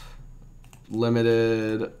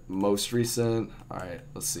 limited, most recent. Alright,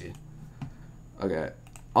 let's see. Okay.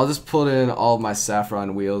 I'll just put in all of my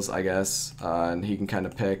Saffron wheels, I guess, and he can kind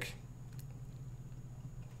of pick.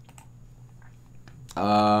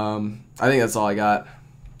 I think that's all I got.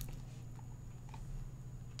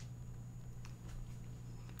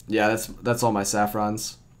 Yeah, that's all my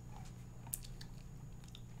Saffrons.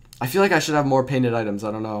 I feel like I should have more painted items.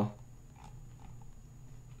 I don't know.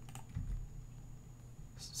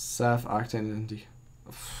 Saf, Octane, and D.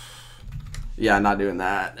 Yeah, not doing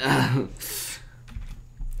that.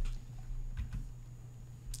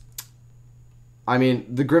 I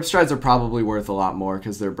mean, the grip strides are probably worth a lot more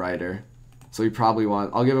because they're brighter. So he probably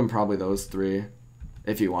I'll give him probably those 3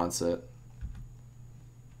 if he wants it.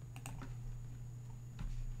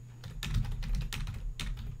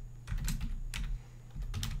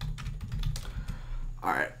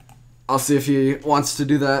 Alright. I'll see if he wants to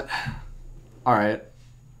do that. Alright.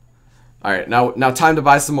 Alright, now time to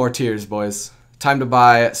buy some more tiers, boys. Time to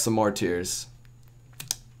buy some more tiers.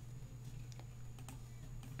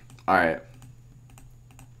 Alright.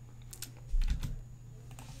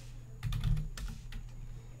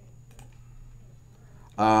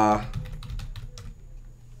 Oh,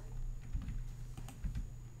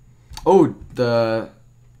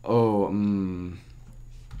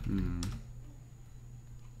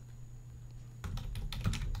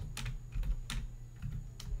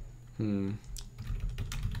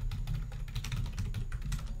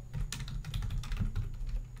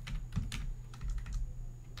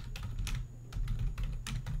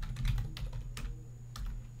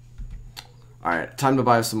 Alright, time to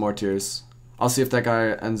buy some more tiers. I'll see if that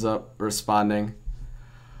guy ends up responding.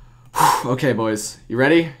 Whew, okay, boys. You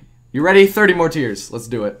ready? You ready? 30 more tiers. Let's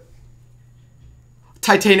do it.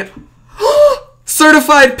 Titanium.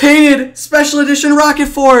 Certified painted special edition Rocket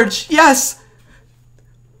Forge. Yes.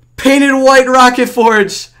 Painted white Rocket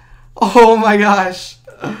Forge. Oh my gosh.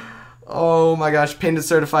 Oh my gosh. Painted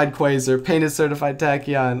certified Quasar. Painted certified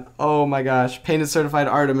Tachyon. Oh my gosh. Painted certified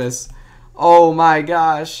Artemis. Oh my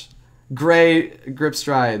gosh. Gray grip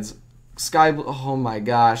strides. Sky blue. Oh my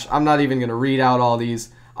gosh. I'm not even going to read out all these.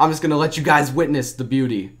 I'm just going to let you guys witness the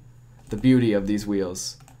beauty. The beauty of these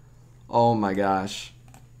wheels. Oh my gosh.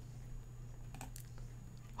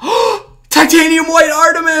 Titanium white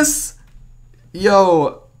Artemis!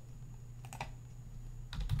 Yo.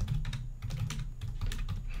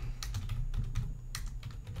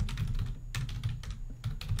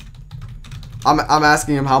 I'm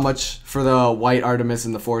asking him how much for the white Artemis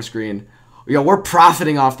and the 4-screen. Yo, we're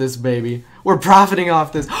profiting off this, baby. We're profiting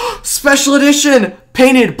off this. Special edition!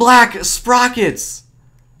 Painted black sprockets!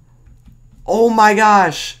 Oh my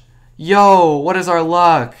gosh. Yo, what is our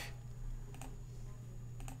luck?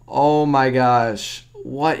 Oh my gosh.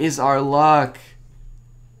 What is our luck?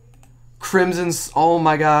 Crimson's... Oh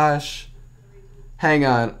my gosh. Hang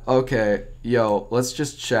on. Okay. Yo, let's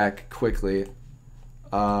just check quickly.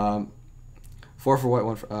 4 for white,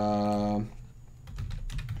 1 for...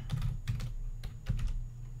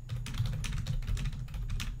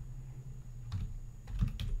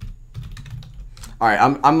 Alright,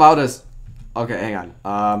 I'm about to... Okay, hang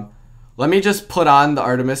on. Let me just put on the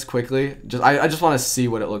Artemis quickly. I just want to see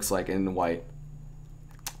what it looks like in white.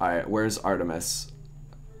 Alright, where's Artemis?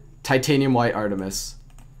 Titanium white Artemis.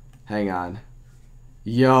 Hang on.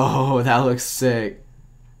 Yo, that looks sick.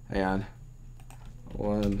 Hang on.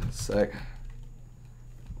 1 sec.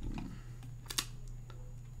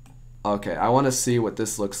 Okay, I want to see what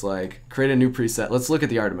this looks like. Create a new preset. Let's look at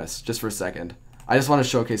the Artemis just for a second. I just want to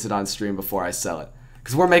showcase it on stream before I sell it.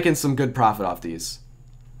 Because we're making some good profit off these.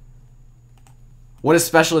 What is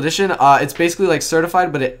special edition? It's basically like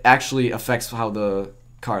certified, but it actually affects how the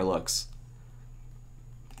car looks.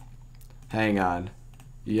 Hang on.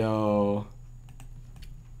 Yo.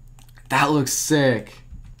 That looks sick.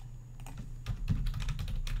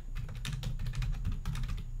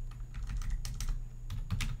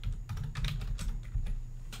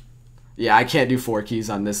 Yeah, I can't do 4 keys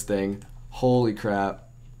on this thing. Holy crap.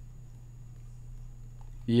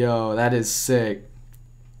 Yo, that is sick.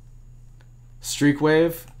 Streak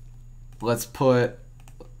wave. Let's put...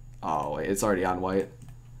 Oh, wait, it's already on white.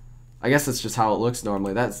 I guess that's just how it looks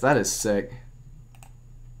normally. That is sick.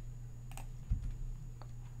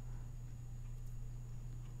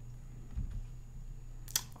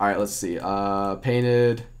 Alright, let's see.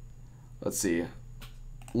 Painted. Let's see.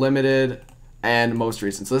 Limited. And most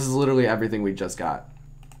recent. So this is literally everything we just got.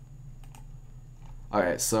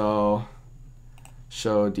 Alright, so...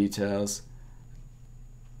 Show details.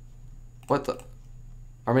 What the...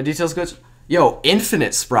 Are my details good? Yo,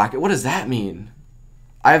 infinite sprocket. What does that mean?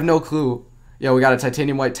 I have no clue. Yo, we got a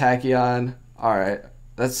titanium white tachyon. Alright.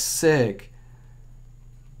 That's sick.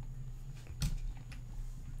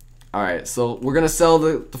 Alright, so we're gonna sell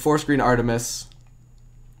the 4-screen Artemis.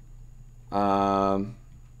 We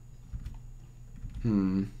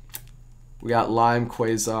got Lime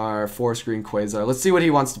Quasar, 4-screen Quasar. Let's see what he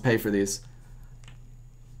wants to pay for these.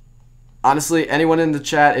 Honestly, anyone in the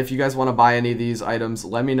chat, if you guys want to buy any of these items,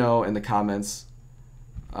 let me know in the comments.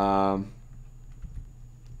 I'm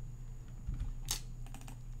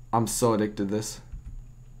so addicted to this.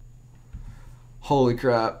 Holy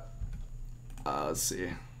crap. Let's see.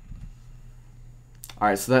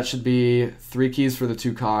 Alright, so that should be 3 keys for the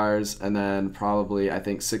 2 cars, and then probably, I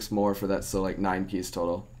think, 6 more for that, so like 9 keys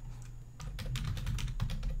total.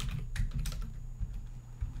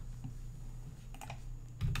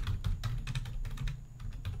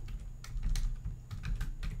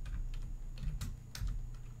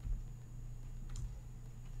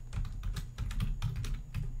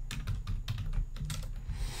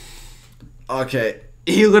 Okay,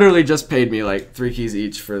 he literally just paid me like 3 keys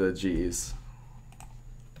each for the G's.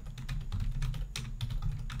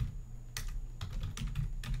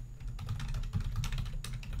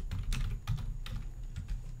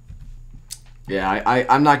 Yeah,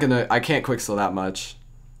 I'm not gonna, I can't quick sell that much.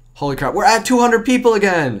 Holy crap, we're at 200 people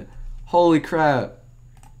again! Holy crap.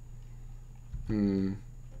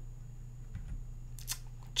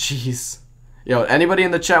 Jeez. Yo, anybody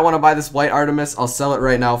in the chat want to buy this white Artemis? I'll sell it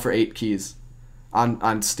right now for 8 keys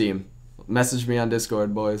on Steam. Message me on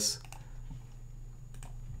Discord, boys.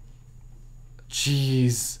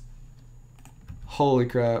 Jeez. Holy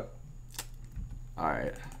crap.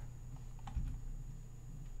 Alright.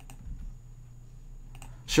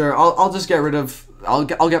 Sure, I'll just get rid of... I'll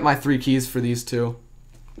get my 3 keys for these 2.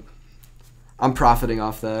 I'm profiting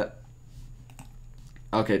off that.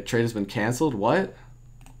 Okay, trade has been canceled. What?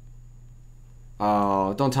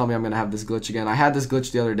 Oh, don't tell me I'm gonna have this glitch again. I had this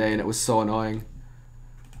glitch the other day and it was so annoying.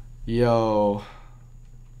 Yo.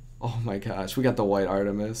 Oh my gosh, we got the white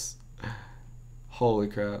Artemis. Holy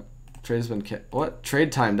crap. Trade has been what?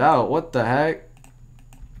 Trade timed out. What the heck?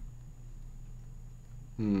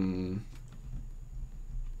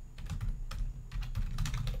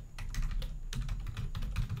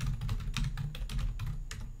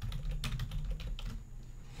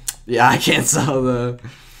 Yeah, I can't sell the...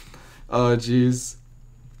 Oh, jeez.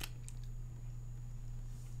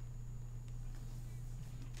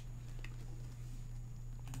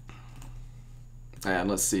 And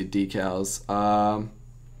let's see, decals.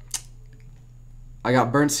 I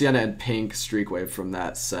got burnt sienna and pink streak wave from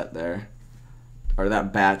that set there. Or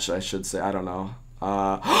that batch, I should say. I don't know.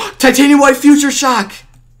 Titanium white future shock!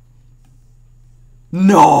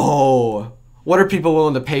 No! What are people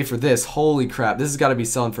willing to pay for this? Holy crap. This has got to be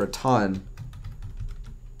selling for a ton.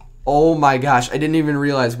 Oh my gosh. I didn't even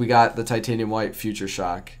realize we got the titanium white future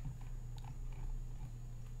shock.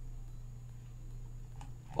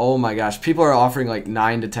 Oh my gosh. People are offering like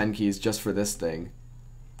 9 to 10 keys just for this thing.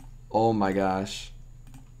 Oh my gosh.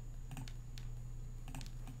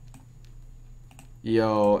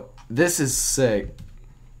 Yo, this is sick.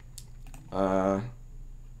 Oh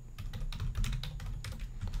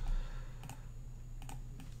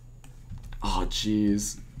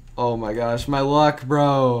jeez. Oh my gosh, my luck,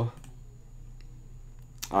 bro.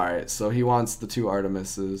 Alright, so he wants the 2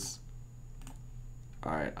 Artemises.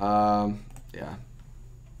 Alright, yeah.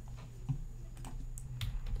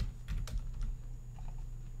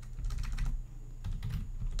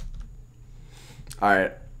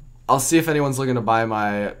 Alright. I'll see if anyone's looking to buy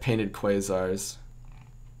my painted quasars.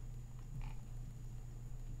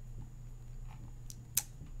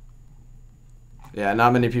 Yeah,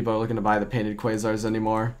 not many people are looking to buy the painted quasars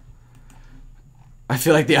anymore. I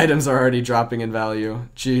feel like the items are already dropping in value.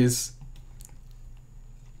 Jeez.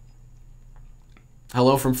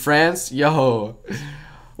 Hello from France? Yo.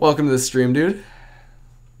 Welcome to the stream, dude.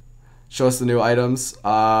 Show us the new items.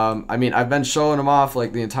 I mean, I've been showing them off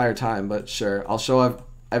like the entire time, but sure. I'll show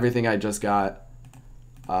everything I just got.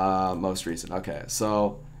 Most recent. Okay,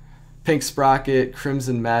 so pink sprocket,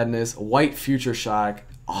 crimson madness, white future shock.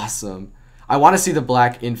 Awesome. I want to see the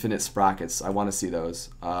black infinite sprockets. I want to see those.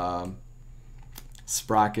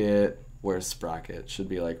 Sprocket. Where's sprocket? Should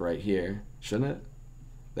be like right here, shouldn't it?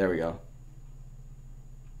 There we go.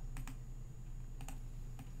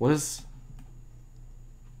 What is...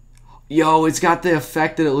 Yo, it's got the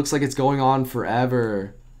effect that it looks like it's going on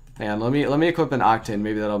forever. Hang on, let me equip an octane.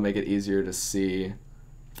 Maybe that'll make it easier to see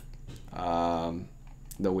the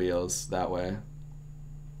wheels that way.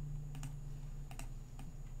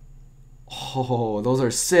 Oh, those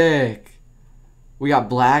are sick. We got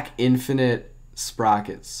black infinite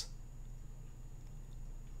sprockets.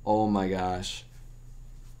 Oh my gosh.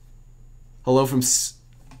 Hello from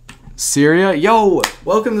Syria? Yo,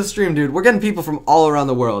 welcome to the stream, dude. We're getting people from all around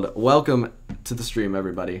the world. Welcome to the stream,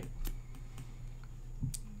 everybody.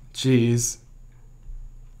 Jeez.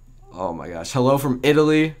 Oh my gosh. Hello from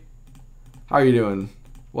Italy. How are you doing?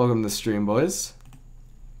 Welcome to the stream, boys.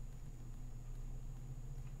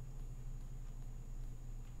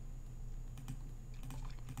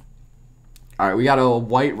 Alright, we got a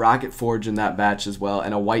white rocket forge in that batch as well,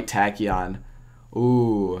 and a white tachyon.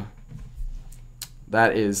 Ooh.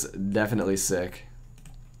 That is definitely sick.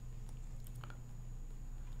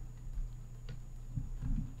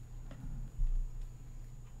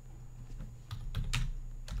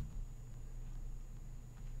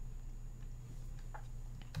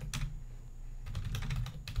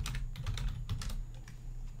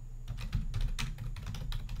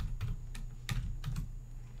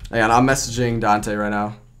 Hang on, I'm messaging Dante right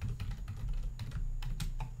now.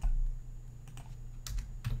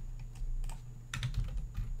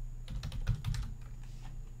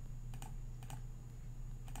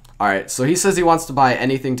 Alright, so he says he wants to buy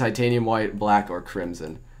anything titanium white, black, or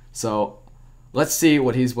crimson. So let's see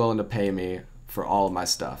what he's willing to pay me for all of my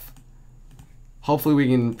stuff. Hopefully we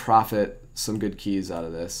can profit some good keys out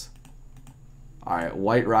of this. Alright,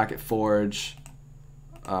 white rocket forge.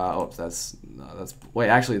 Oh, wait,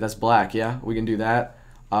 actually that's black. Yeah, we can do that.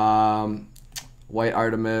 White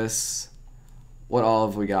Artemis. What all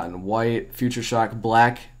have we gotten? White future shock,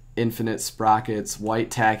 black infinite sprockets,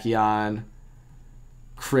 white tachyon,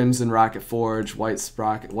 crimson rocket forge, white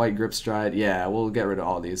sprocket, white grip stride. Yeah, we'll get rid of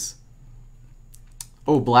all these.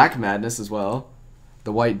 Oh, black madness as well.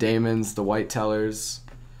 The white daemons, the white tellers.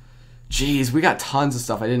 Jeez, we got tons of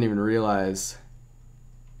stuff I didn't even realize.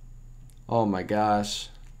 Oh my gosh.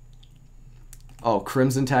 Oh,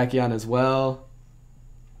 crimson tachyon as well.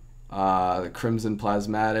 The crimson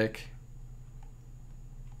plasmatic.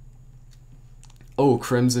 Oh,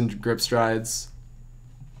 crimson grip strides.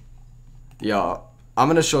 Yo, I'm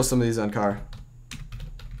gonna show some of these on car.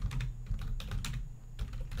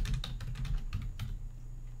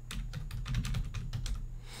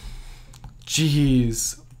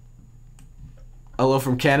 Jeez. Hello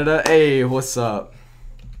from Canada. Hey, what's up?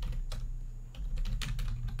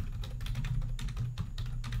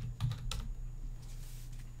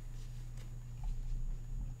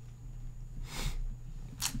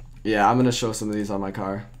 Yeah, I'm gonna show some of these on my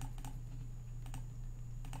car.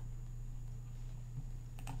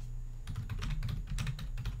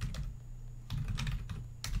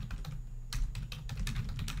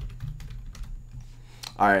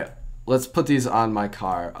 Alright, let's put these on my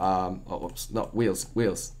car. Oh, whoops. No,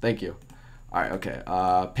 wheels. Thank you. Alright, okay.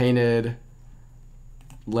 Painted,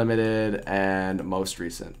 limited, and most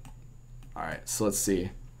recent. Alright, so let's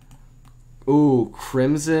see. Ooh,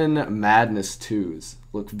 Crimson Madness 2s.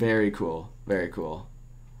 Look very cool. Very cool.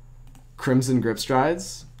 Crimson Grip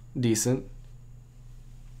Strides. Decent.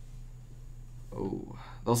 Ooh,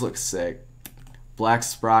 those look sick. Black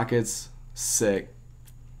Sprockets. Sick.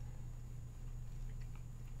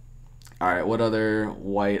 Alright, what other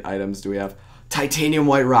white items do we have? Titanium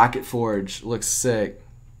White Rocket Forge. Looks sick.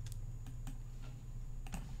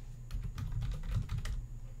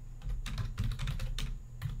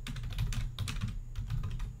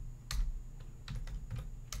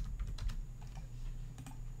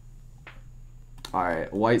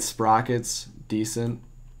 Alright, white sprockets, decent.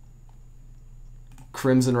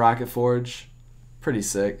 Crimson Rocket Forge, pretty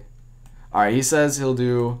sick. Alright, he says he'll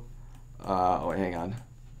do... oh, wait, hang on.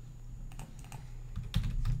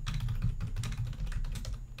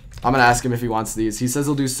 I'm going to ask him if he wants these. He says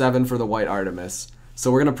he'll do 7 for the white Artemis.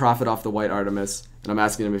 So we're going to profit off the white Artemis, and I'm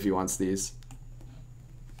asking him if he wants these.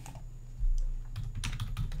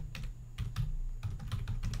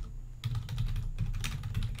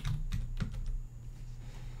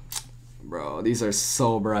 Bro, these are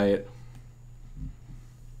so bright.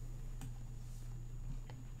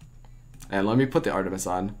 And let me put the Artemis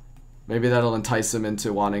on. Maybe that'll entice him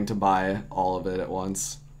into wanting to buy all of it at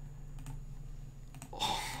once.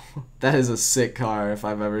 Oh, that is a sick car if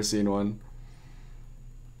I've ever seen one.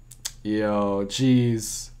 Yo,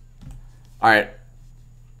 jeez. Alright.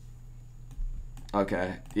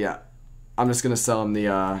 Okay, yeah. I'm just gonna sell him the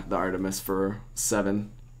Artemis for 7.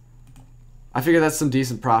 I figure that's some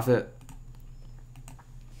decent profit.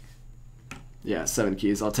 Yeah, 7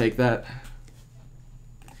 keys. I'll take that.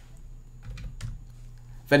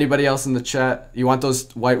 If anybody else in the chat, you want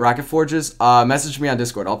those white rocket forges, message me on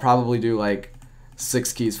Discord. I'll probably do like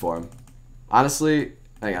 6 keys for them. Honestly,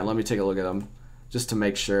 hang on, let me take a look at them just to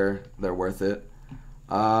make sure they're worth it.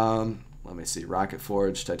 Let me see. Rocket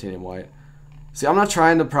forge, titanium white. See, I'm not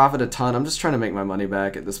trying to profit a ton. I'm just trying to make my money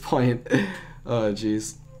back at this point. Oh,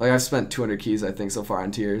 jeez. Like, I've spent 200 keys, I think, so far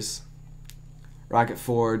on tiers. Rocket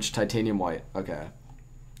forge, titanium white. Okay.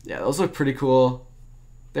 Yeah, those look pretty cool.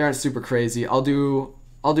 They aren't super crazy. I'll do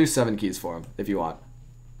 7 keys for them if you want.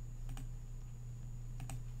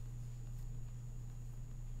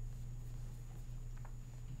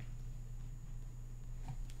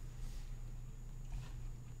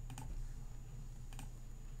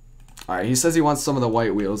 Alright, he says he wants some of the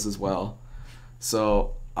white wheels as well.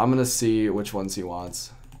 So, I'm going to see which ones he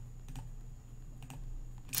wants.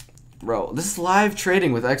 Bro, this is live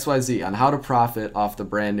trading with XYZ on how to profit off the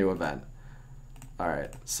brand new event.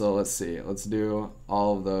 Alright, so let's see. Let's do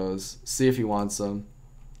all of those. See if he wants them.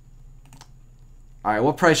 Alright,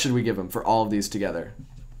 what price should we give him for all of these together?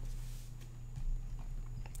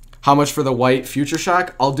 How much for the white Future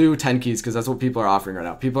Shock? I'll do 10 keys because that's what people are offering right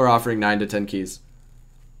now. People are offering 9 to 10 keys.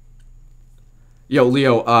 Yo,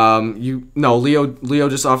 Leo, Leo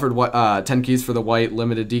just offered what 10 keys for the white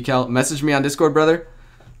limited decal. Message me on Discord, brother.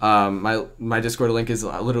 My Discord link is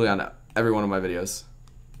literally on every one of my videos.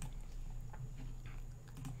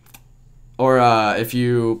 Or if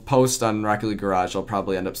you post on Rocket League Garage, I'll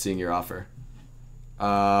probably end up seeing your offer.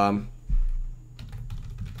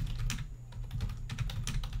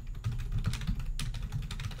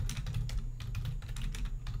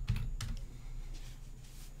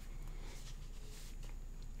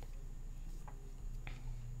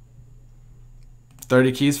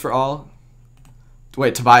 30 keys for all?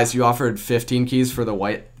 Wait, Tobias, you offered 15 keys for the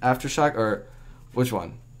white Aftershock? Or which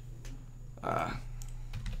one? Alright,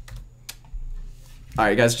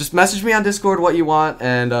 guys, just message me on Discord what you want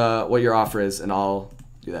and what your offer is, and I'll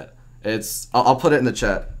do that. I'll put it in the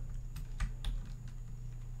chat.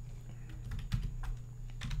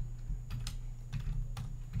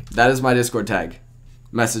 That is my Discord tag.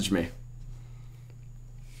 Message me.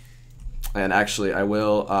 And actually, I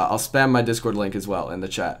will. I'll spam my Discord link as well in the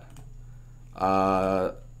chat.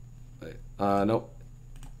 Nope.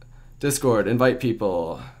 Discord, invite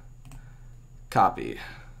people. Copy.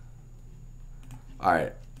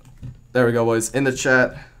 Alright. There we go, boys. In the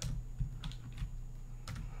chat.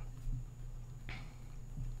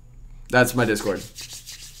 That's my Discord.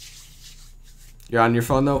 You're on your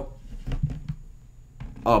phone, though?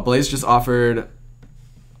 Oh, Blaze just offered...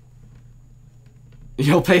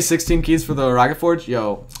 You'll pay 16 keys for the Rocket Forge?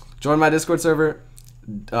 Yo, join my Discord server.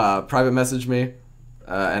 Private message me.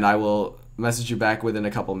 And I will message you back within a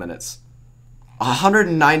couple minutes.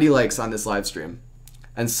 190 likes on this live stream.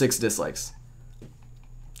 And 6 dislikes.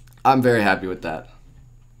 I'm very happy with that.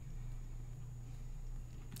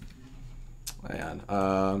 Hang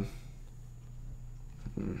on.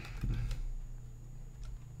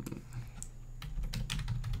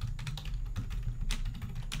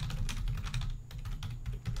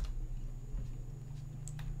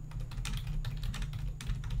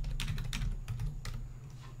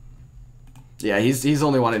 Yeah, he's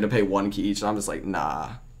only wanting to pay 1 key each, and I'm just like,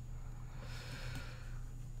 nah.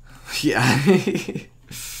 Yeah.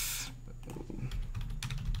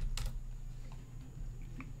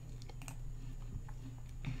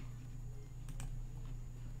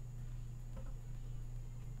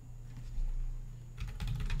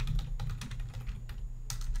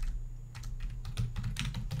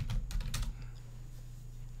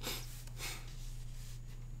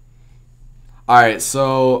 Alright,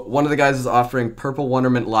 so one of the guys is offering purple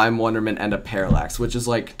wonderment, lime wonderment, and a parallax, which is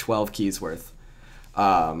like 12 keys worth.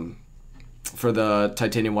 For the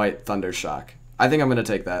titanium white thunder shock. I think I'm gonna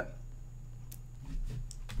take that.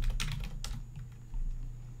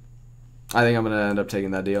 I think I'm gonna end up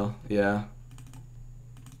taking that deal. Yeah.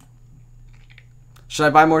 Should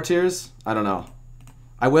I buy more tiers? I don't know.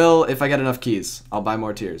 I will if I get enough keys. I'll buy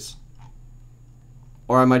more tiers.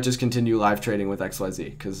 Or I might just continue live trading with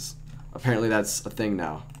XYZ, because apparently that's a thing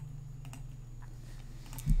now.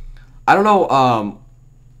 I don't know,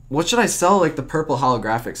 what should I sell like the purple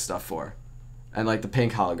holographic stuff for? And like the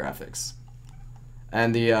pink holographics.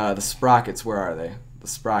 And the sprockets, where are they? The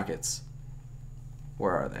sprockets.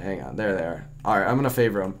 Where are they? Hang on, there they are. Alright, I'm gonna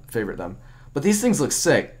favorite them. But these things look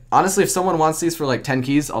sick. Honestly, if someone wants these for like 10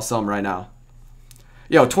 keys, I'll sell them right now.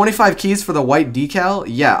 Yo, 25 keys for the white decal?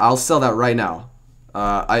 Yeah, I'll sell that right now.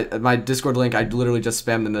 My Discord link, I literally just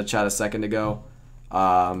spammed in the chat a second ago.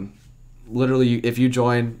 Literally, if you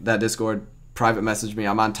join that Discord, private message me.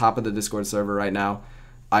 I'm on top of the Discord server right now.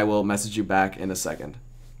 I will message you back in a second.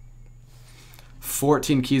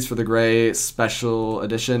 14 keys for the gray special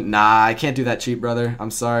edition. Nah, I can't do that cheap, brother.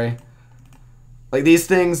 I'm sorry. Like these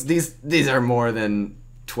things, these are more than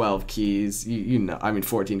 12 keys. You know, I mean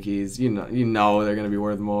 14 keys. You know they're gonna be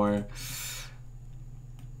worth more.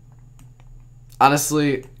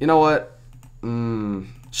 Honestly, you know what?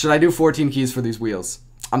 Should I do 14 keys for these wheels?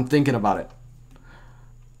 I'm thinking about it.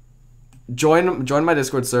 Join my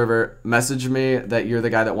Discord server. Message me that you're the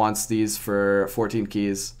guy that wants these for 14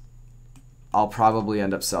 keys. I'll probably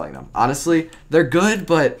end up selling them. Honestly, they're good,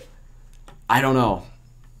 but I don't know.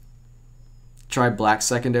 Try black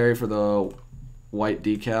secondary for the white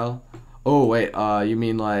decal. Oh wait, you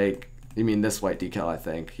mean this white decal? I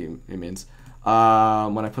think he means. When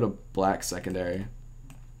I put a black secondary,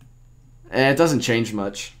 and it doesn't change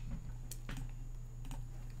much.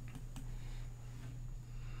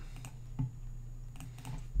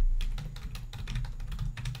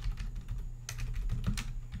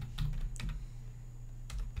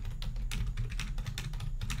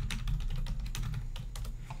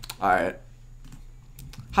 Alright.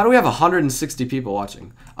 How do we have 160 people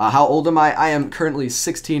watching? How old am I? I am currently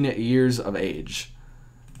 16 years of age.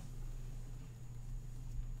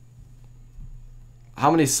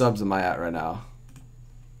 How many subs am I at right now?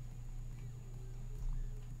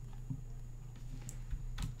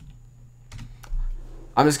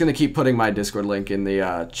 I'm just going to keep putting my Discord link in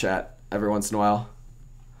the chat every once in a while.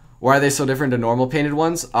 Why are they so different to normal painted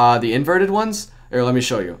ones? The inverted ones? Here, let me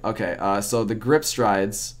show you. Okay, so the grip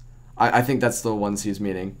strides... I think that's the ones he's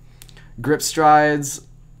meaning. Grip strides.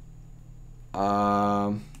 Where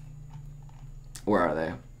are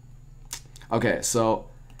they? Okay, so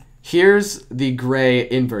here's the gray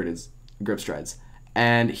inverted grip strides,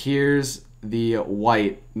 and here's the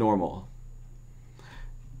white normal.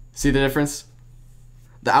 See the difference?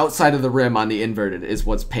 The outside of the rim on the inverted is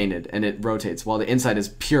what's painted, and it rotates, while the inside is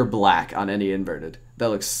pure black on any inverted. That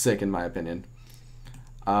looks sick in my opinion.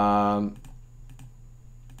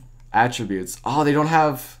 Attributes. Oh, they don't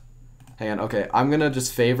have... Hang on. Okay, I'm going to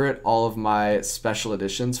just favorite all of my special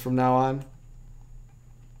editions from now on.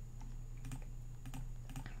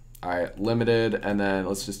 Alright, limited, and then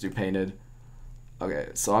let's just do painted.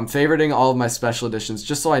 Okay, so I'm favoriting all of my special editions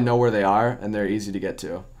just so I know where they are, and they're easy to get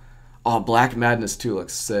to. Oh, Black Madness 2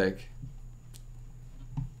 looks sick.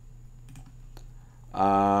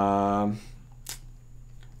 Let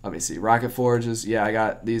me see. Rocket Forges. Yeah, I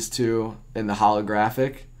got these two in the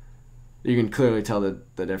holographic. You can clearly tell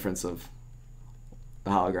the difference of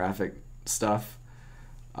the holographic stuff.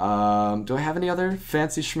 Do I have any other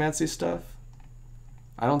fancy schmancy stuff?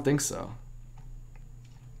 I don't think so.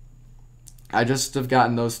 I just have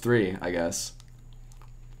gotten those three, I guess.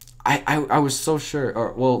 I was so sure,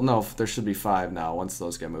 or well, no, there should be 5 now once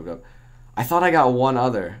those get moved up. I thought I got one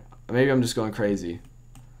other. Maybe I'm just going crazy.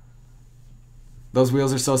 Those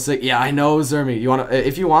wheels are so sick. Yeah, I know, Zermi. You want to?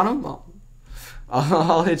 If you want them,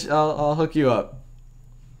 I'll hook you up.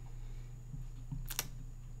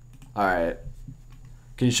 All right.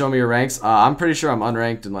 Can you show me your ranks? I'm pretty sure I'm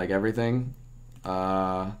unranked in like everything.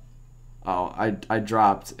 Oh, I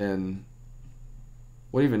dropped in.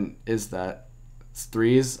 What even is that? It's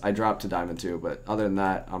threes. I dropped to Diamond 2, but other than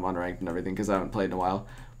that, I'm unranked and everything because I haven't played in a while.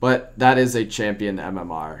 But that is a champion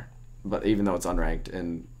MMR, but even though it's unranked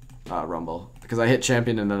in Rumble. Because I hit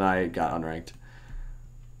champion and then I got unranked.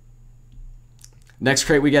 Next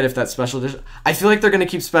crate we get if that's special edition. I feel like they're going to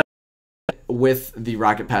keep special with the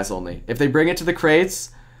Rocket Pass only. If they bring it to the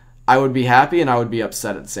crates, I would be happy and I would be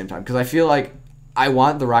upset at the same time. Because I feel like I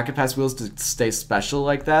want the Rocket Pass wheels to stay special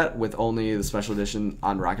like that with only the special edition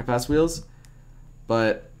on Rocket Pass wheels.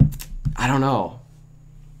 But I don't know.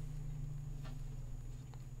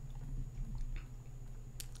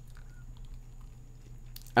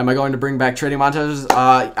 Am I going to bring back trading montages?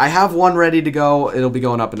 I have one ready to go. It'll be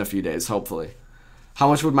going up in a few days, hopefully. How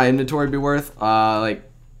much would my inventory be worth? I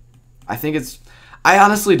think it's... I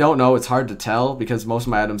honestly don't know. It's hard to tell because most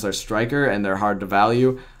of my items are striker and they're hard to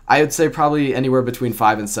value. I would say probably anywhere between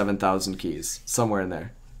 5,000 and 7,000 keys. Somewhere in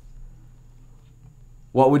there.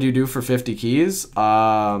 What would you do for 50 keys?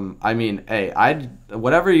 I mean, hey,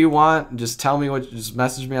 whatever you want, just tell me just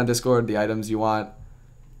message me on Discord the items you want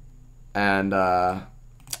and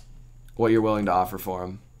what you're willing to offer for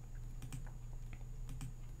them.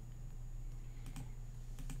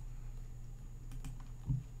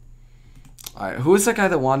 All right, who was that guy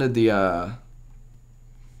that wanted the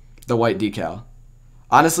white decal?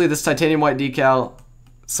 Honestly, this titanium white decal,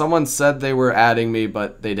 someone said they were adding me,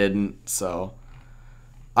 but they didn't, so...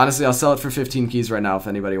 Honestly, I'll sell it for 15 keys right now if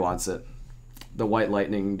anybody wants it. The white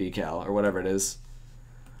lightning decal, or whatever it is.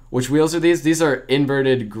 Which wheels are these? These are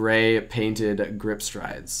inverted gray painted grip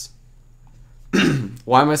strides.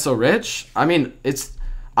 Why am I so rich? I mean,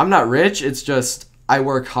 I'm not rich, it's just I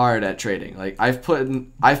work hard at trading. Like I've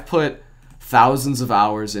put thousands of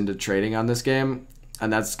hours into trading on this game,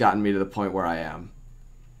 and that's gotten me to the point where I am.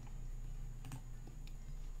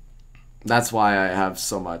 That's why I have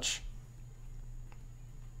so much.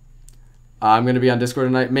 I'm going to be on Discord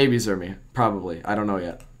tonight. Maybe Zermi. Probably. I don't know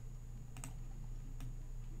yet.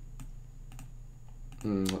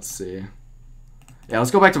 Let's see. Yeah, let's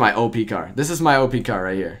go back to my OP car. This is my OP car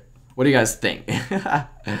right here. What do you guys think?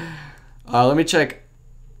 Let me check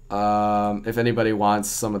if anybody wants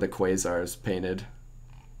some of the quasars painted.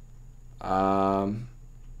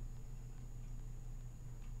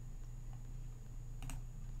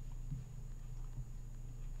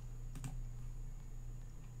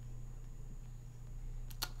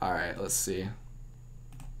 All right, let's see.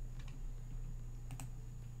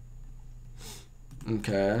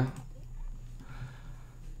 Okay.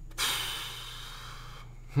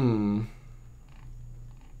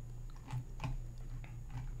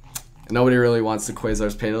 Nobody really wants the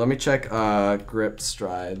quasars painted. Let me check grip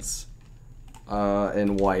strides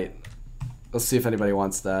in white. Let's see if anybody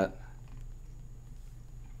wants that.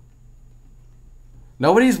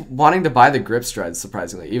 Nobody's wanting to buy the grip strides,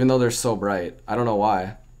 surprisingly, even though they're so bright. I don't know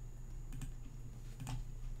why.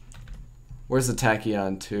 Where's the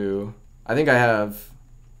Tachyon 2? I think I have...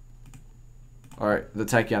 Alright, the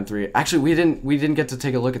Tachyon 3. Actually, we didn't get to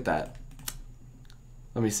take a look at that.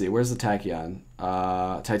 Let me see. Where's the Tachyon?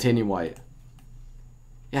 Titanium white.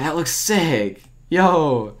 Yeah, that looks sick.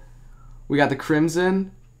 Yo! We got the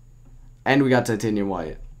crimson, and we got titanium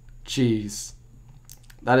white. Jeez.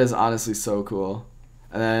 That is honestly so cool.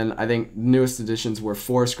 And then I think newest additions were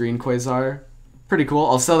 4 screen quasar. Pretty cool.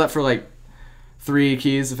 I'll sell that for like 3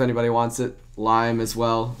 keys if anybody wants it. Lime as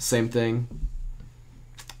well. Same thing.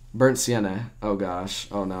 Burnt sienna. Oh gosh.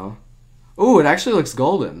 Oh no. Ooh, it actually looks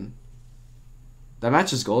golden. That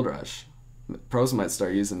matches Gold Rush. Pros might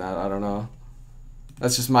start using that. I don't know.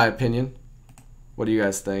 That's just my opinion. What do you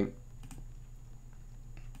guys think?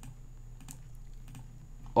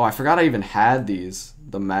 Oh, I forgot I even had these.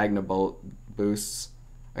 The Magna Bolt boosts.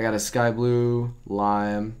 I got a sky blue,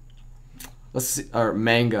 lime. Let's see, or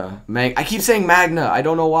manga. I keep saying Magna. I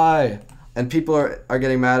don't know why. And people are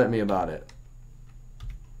getting mad at me about it.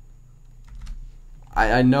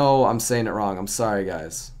 I know I'm saying it wrong. I'm sorry,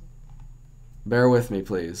 guys. Bear with me,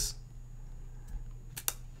 please.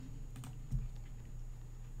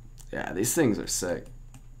 Yeah, these things are sick.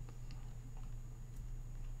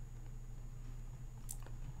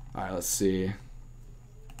 Alright, let's see.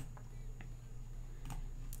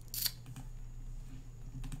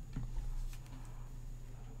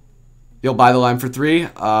 You'll buy the lime for 3.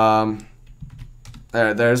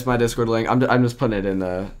 There's my Discord link. I'm just putting it in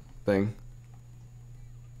the thing.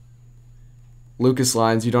 Lucas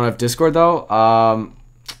Lines, you don't have Discord though?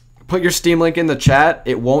 put your Steam link in the chat.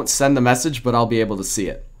 It won't send the message, but I'll be able to see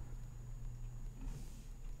it.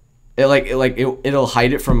 It'll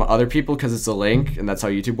hide it from other people because it's a link, and that's how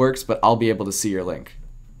YouTube works, but I'll be able to see your link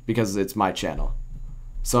because it's my channel.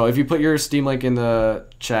 So if you put your Steam link in the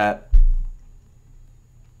chat,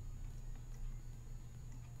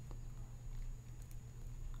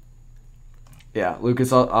 yeah,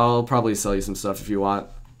 Lucas, I'll probably sell you some stuff if you want.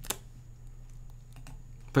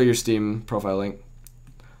 Put your Steam profile link.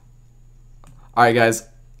 All right, guys.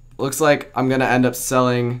 Looks like I'm gonna end up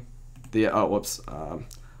selling the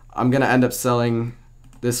I'm gonna end up selling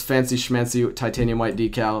this fancy schmancy titanium white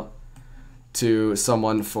decal to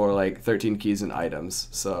someone for like 13 keys and items.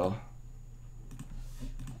 So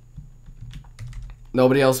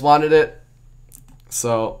nobody else wanted it,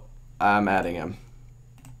 so I'm adding him.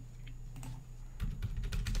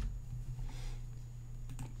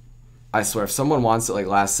 I swear, if someone wants it like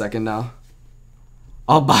last second now,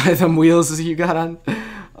 I'll buy them wheels you got on.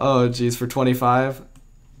 Oh, geez, for 25.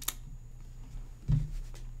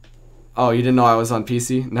 Oh, you didn't know I was on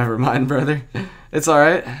PC? Never mind, brother. It's all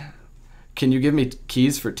right. Can you give me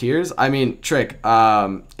keys for tiers? I mean, Trick,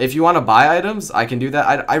 if you want to buy items, I can do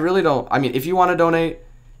that. I really don't. I mean, if you want to donate,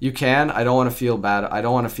 you can. I don't want to feel bad. I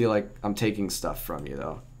don't want to feel like I'm taking stuff from you,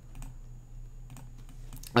 though.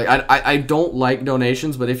 Like, I don't like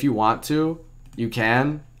donations, but if you want to, you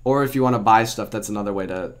can. Or if you want to buy stuff, that's another way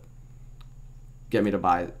to get me to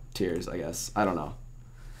buy tiers, I guess. I don't know.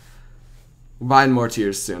 We're buying more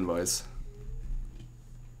tiers soon, boys.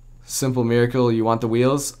 Simple miracle, you want the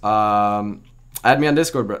wheels? Add me on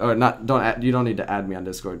Discord, bro. Or not, you don't need to add me on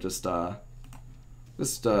Discord. Just DM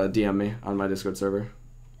me on my Discord server.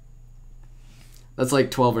 That's like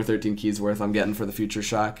 12 or 13 keys worth I'm getting for the Future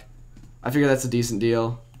Shock. I figure that's a decent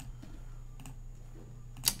deal.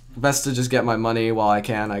 Best to just get my money while I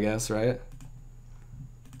can, I guess, right?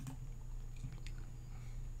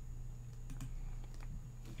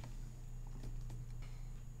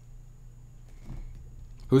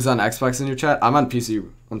 Who's on Xbox in your chat? I'm on PC.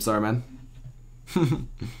 I'm sorry, man.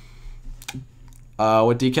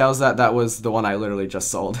 What decal is that? That was the one I literally just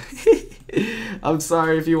sold. I'm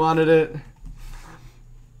sorry if you wanted it.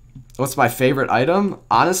 What's my favorite item?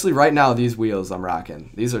 Honestly, right now, these wheels I'm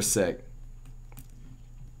rocking. These are sick.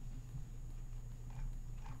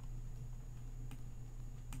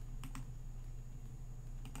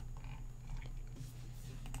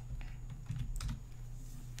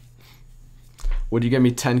 Would you give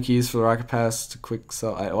me 10 keys for the Rocket Pass to quick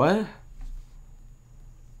sell? What?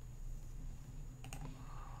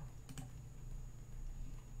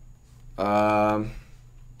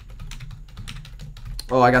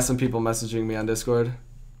 Oh, I got some people messaging me on Discord.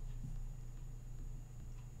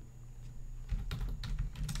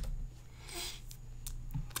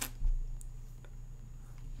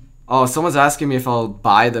 Oh, someone's asking me if I'll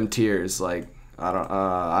buy them tiers. Like,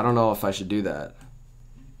 I don't know if I should do that.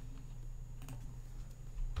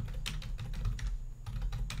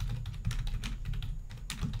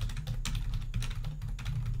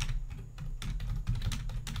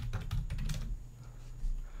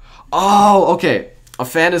 Oh, okay. A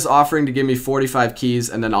fan is offering to give me 45 keys,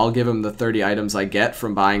 and then I'll give him the 30 items I get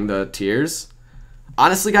from buying the tiers.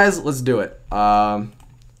 Honestly, guys, let's do it. Hang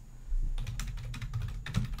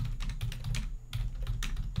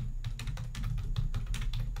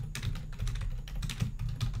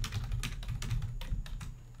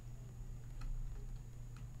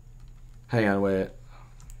on, wait.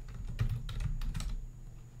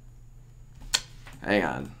 Hang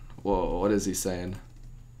on. Whoa, what is he saying?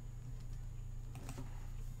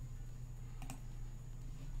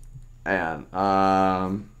 And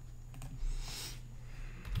all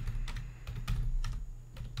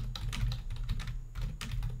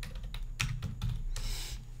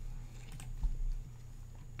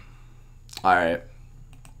right.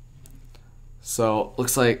 So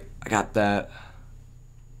looks like I got that.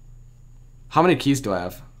 How many keys do I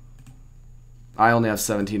have? I only have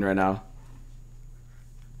 17 right now.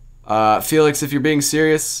 Felix, if you're being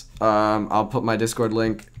serious, I'll put my Discord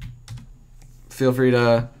link. Feel free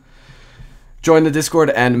to join the Discord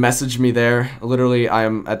and message me there. Literally,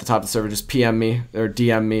 I'm at the top of the server. Just PM me or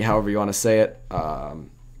DM me, however you want to say it. I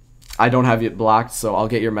don't have it blocked, so I'll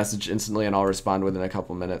get your message instantly and I'll respond within a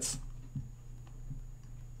couple minutes.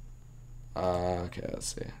 Okay,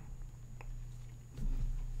 let's see.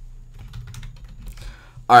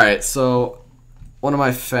 Alright, so one of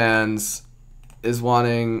my fans is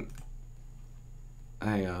wanting...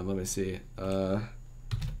 Hang on, let me see. Alright,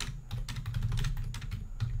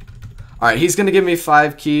 he's going to give me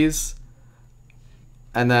 5 keys.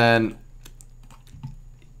 And then...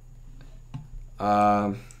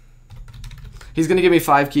 He's going to give me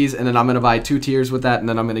 5 keys, and then I'm going to buy 2 tiers with that, and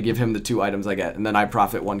then I'm going to give him the 2 items I get, and then I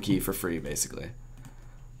profit 1 key for free, basically.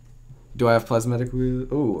 Do I have plasmatic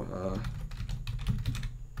wheel? Ooh,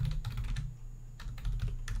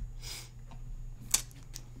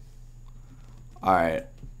 Alright.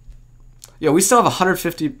 Yo, we still have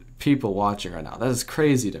 150 people watching right now. That is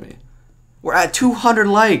crazy to me. We're at 200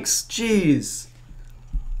 likes. Jeez.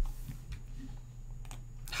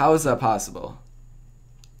 How is that possible?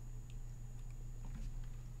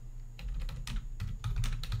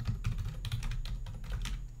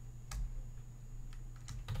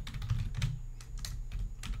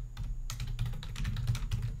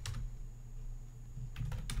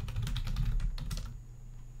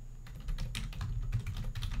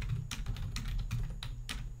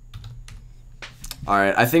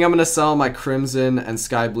 Alright, I think I'm going to sell my Crimson and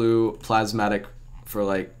Sky Blue Plasmatic for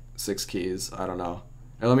like 6 keys. I don't know.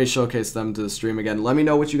 And let me showcase them to the stream again. Let me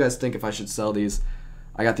know what you guys think if I should sell these.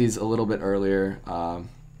 I got these a little bit earlier. Oh,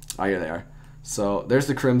 here they are. So there's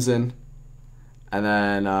the Crimson. And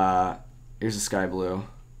then here's the Sky Blue.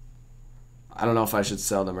 I don't know if I should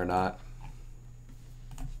sell them or not.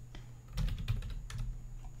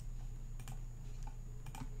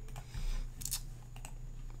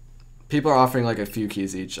 People are offering like a few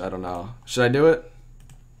keys each. I don't know. Should I do it?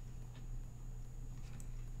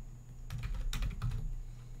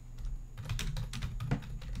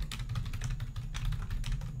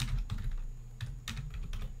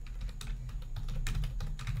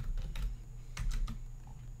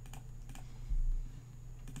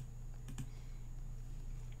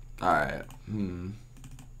 Alright.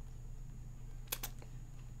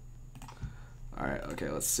 Alright, okay,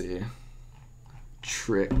 let's see.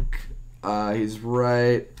 Trick. He's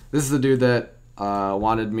right. This is the dude that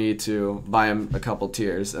wanted me to buy him a couple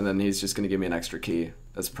tiers, and then he's just gonna give me an extra key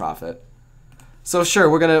as profit. So sure,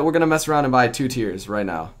 we're gonna mess around and buy 2 tiers right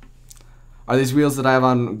now. Are these wheels that I have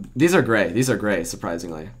on? These are gray. These are gray,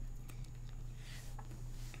 surprisingly.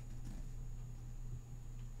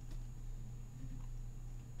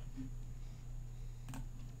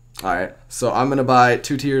 All right, so I'm gonna buy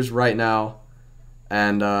 2 tiers right now,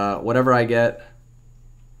 and whatever I get,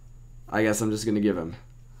 I guess I'm just gonna give him.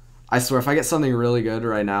 I swear, if I get something really good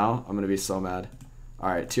right now, I'm gonna be so mad. All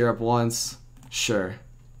right, tier up once, sure.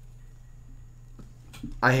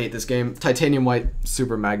 I hate this game. Titanium White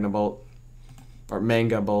Super Magna Bolt or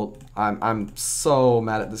Manga Bolt. I'm so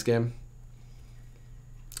mad at this game.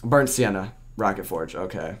 Burnt Sienna Rocket Forge.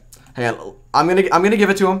 Okay. Hey, I'm gonna give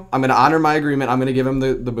it to him. I'm gonna honor my agreement. I'm gonna give him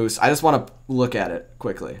the boost. I just want to look at it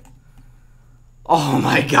quickly. Oh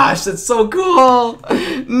my gosh, that's so cool!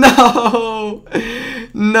 No,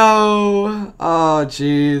 no. Oh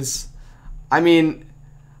jeez. I mean,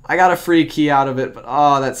 I got a free key out of it, but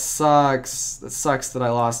oh, that sucks. That sucks that I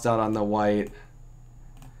lost out on the white.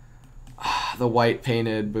 The white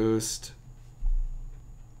painted boost.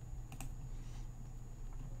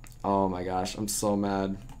 Oh my gosh, I'm so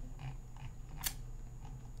mad.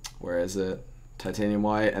 Where is it? Titanium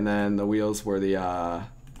White, and then the wheels were the,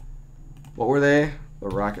 what were they? The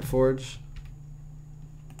Rocket Forge?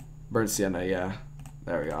 Burnt Sienna, yeah.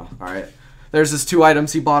 There we go. Alright. There's his 2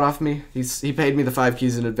 items he bought off me. He paid me the 5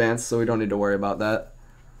 keys in advance, so we don't need to worry about that.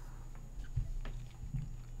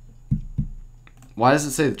 Why does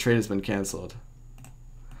it say the trade has been canceled?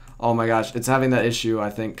 Oh my gosh, it's having that issue,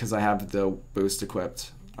 I think, because I have the boost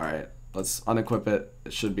equipped. Alright, let's unequip it.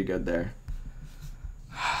 It should be good there.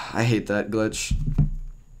 I hate that glitch.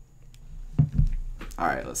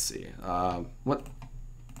 Alright, let's see. What?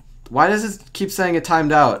 Why does it keep saying it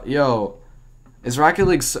timed out? Yo, is Rocket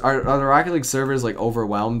League, are the Rocket League servers like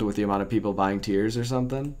overwhelmed with the amount of people buying tiers or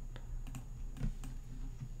something?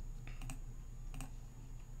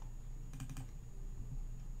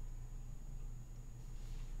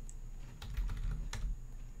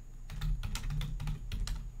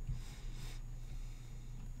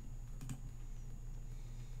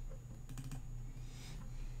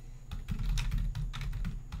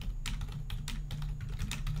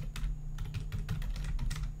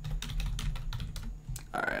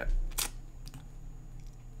 Alright.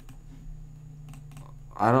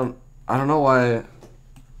 I don't know why.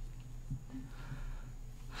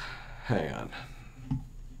 Hang on.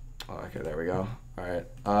 Oh, okay, there we go. Alright.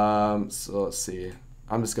 So let's see.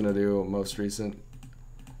 I'm just gonna do most recent.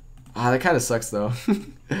 That kind of sucks though.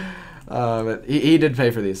 But he did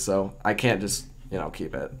pay for these, so I can't just, you know,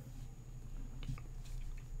 keep it.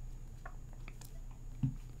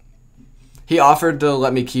 He offered to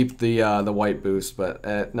let me keep the white boost,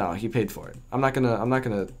 but no, he paid for it. I'm not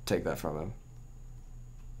gonna take that from him.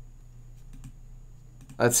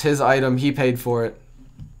 That's his item. He paid for it.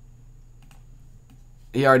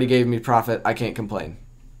 He already gave me profit. I can't complain.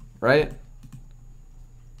 Right?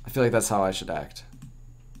 I feel like that's how I should act.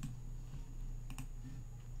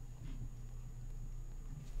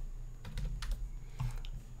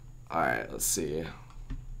 Alright, let's see.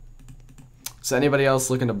 So anybody else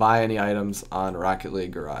looking to buy any items on Rocket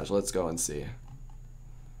League Garage? Let's go and see.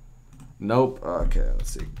 Nope. Okay,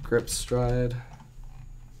 let's see. Grip Stride.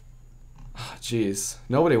 Jeez.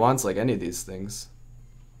 Nobody wants like any of these things.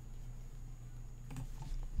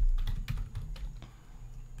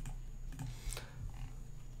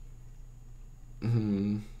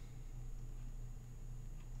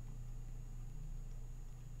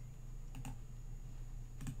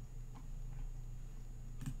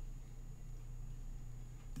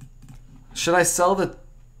 Should I sell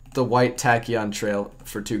the white Tachyon Trail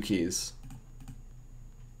for 2 keys?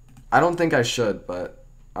 I don't think I should, but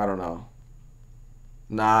I don't know.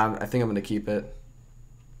 Nah, I think I'm gonna keep it.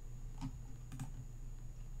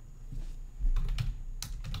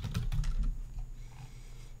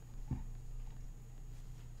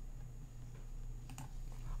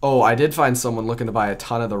 Oh, I did find someone looking to buy a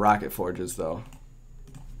ton of the Rocket Forges, though.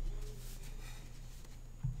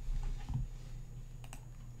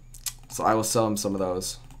 So I will sell him some of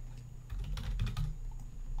those.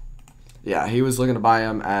 Yeah, he was looking to buy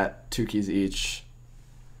them at 2 keys each.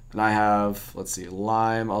 And I have, let's see,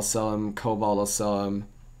 Lime, I'll sell him. Cobalt, I'll sell him.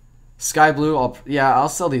 Sky Blue, I'll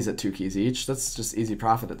sell these at 2 keys each. That's just easy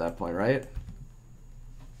profit at that point, right?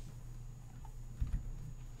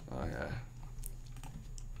 Okay.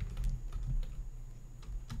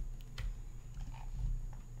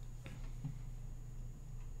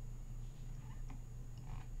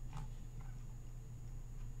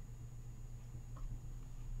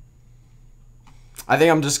 I think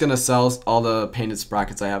I'm just going to sell all the painted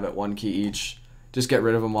sprockets I have at 1 key each. Just get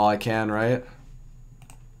rid of them while I can, right?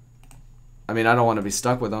 I mean, I don't want to be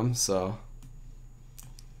stuck with them, so...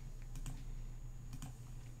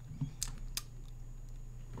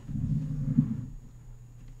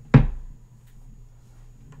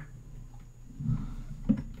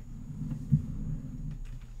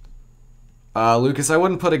 Lucas, I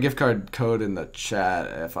wouldn't put a gift card code in the chat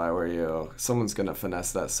if I were you. Someone's going to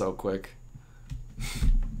finesse that so quick.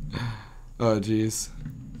 Oh, jeez.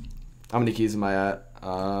 How many keys am I at?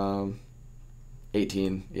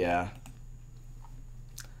 18, yeah.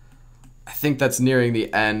 I think that's nearing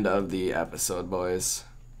the end of the episode, boys.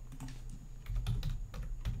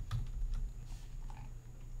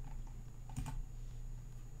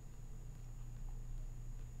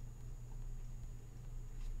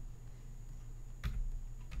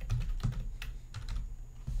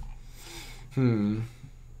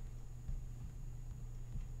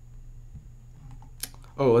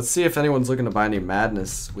 Oh, let's see if anyone's looking to buy any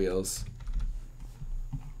Madness wheels.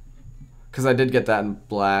 Because I did get that in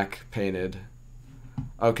black painted.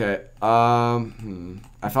 Okay.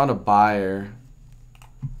 I found a buyer.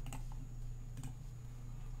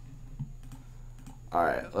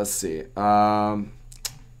 Alright, let's see. The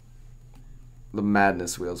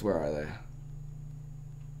Madness wheels, where are they?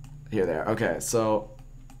 Here they are. Okay, so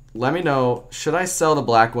let me know. Should I sell the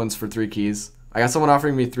black ones for 3 keys? I got someone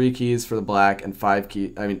offering me 3 keys for the black and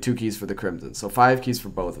 2 keys for the crimson. So 5 keys for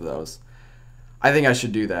both of those. I think I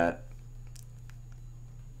should do that.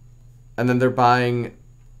 And then they're buying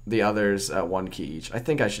the others at 1 key each. I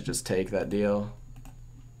think I should just take that deal.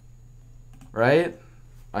 Right?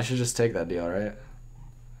 I should just take that deal, right?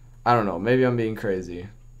 I don't know. Maybe I'm being crazy.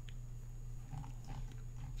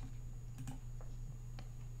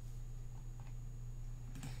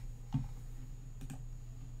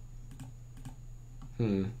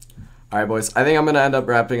 Alright, boys. I think I'm going to end up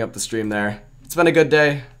wrapping up the stream there. It's been a good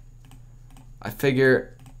day. I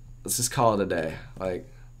figure, let's just call it a day.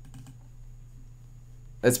 Like,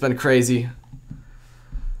 it's been crazy.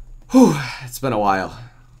 Whew, it's been a while.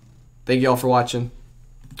 Thank you all for watching.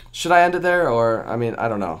 Should I end it there, or, I mean, I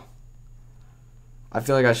don't know. I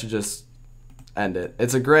feel like I should just end it.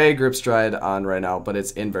 It's a gray grip stride on right now, but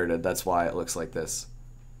it's inverted. That's why it looks like this.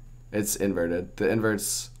 It's inverted. The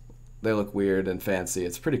inverts, they look weird and fancy.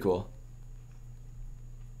 It's pretty cool.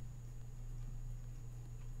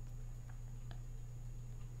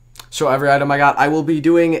 Show every item I got. I will be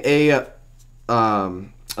doing a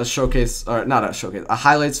showcase, or not a showcase, a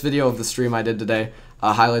highlights video of the stream I did today.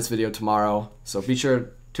 A highlights video tomorrow. So be sure to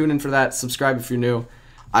tune in for that. Subscribe if you're new.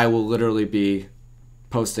 I will literally be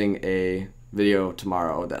posting a video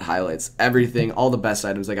tomorrow that highlights everything, all the best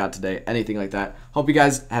items I got today, anything like that. Hope you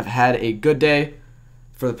guys have had a good day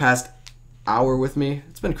for the past hour with me.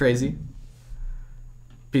 It's been crazy.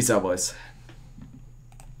 Peace out, boys.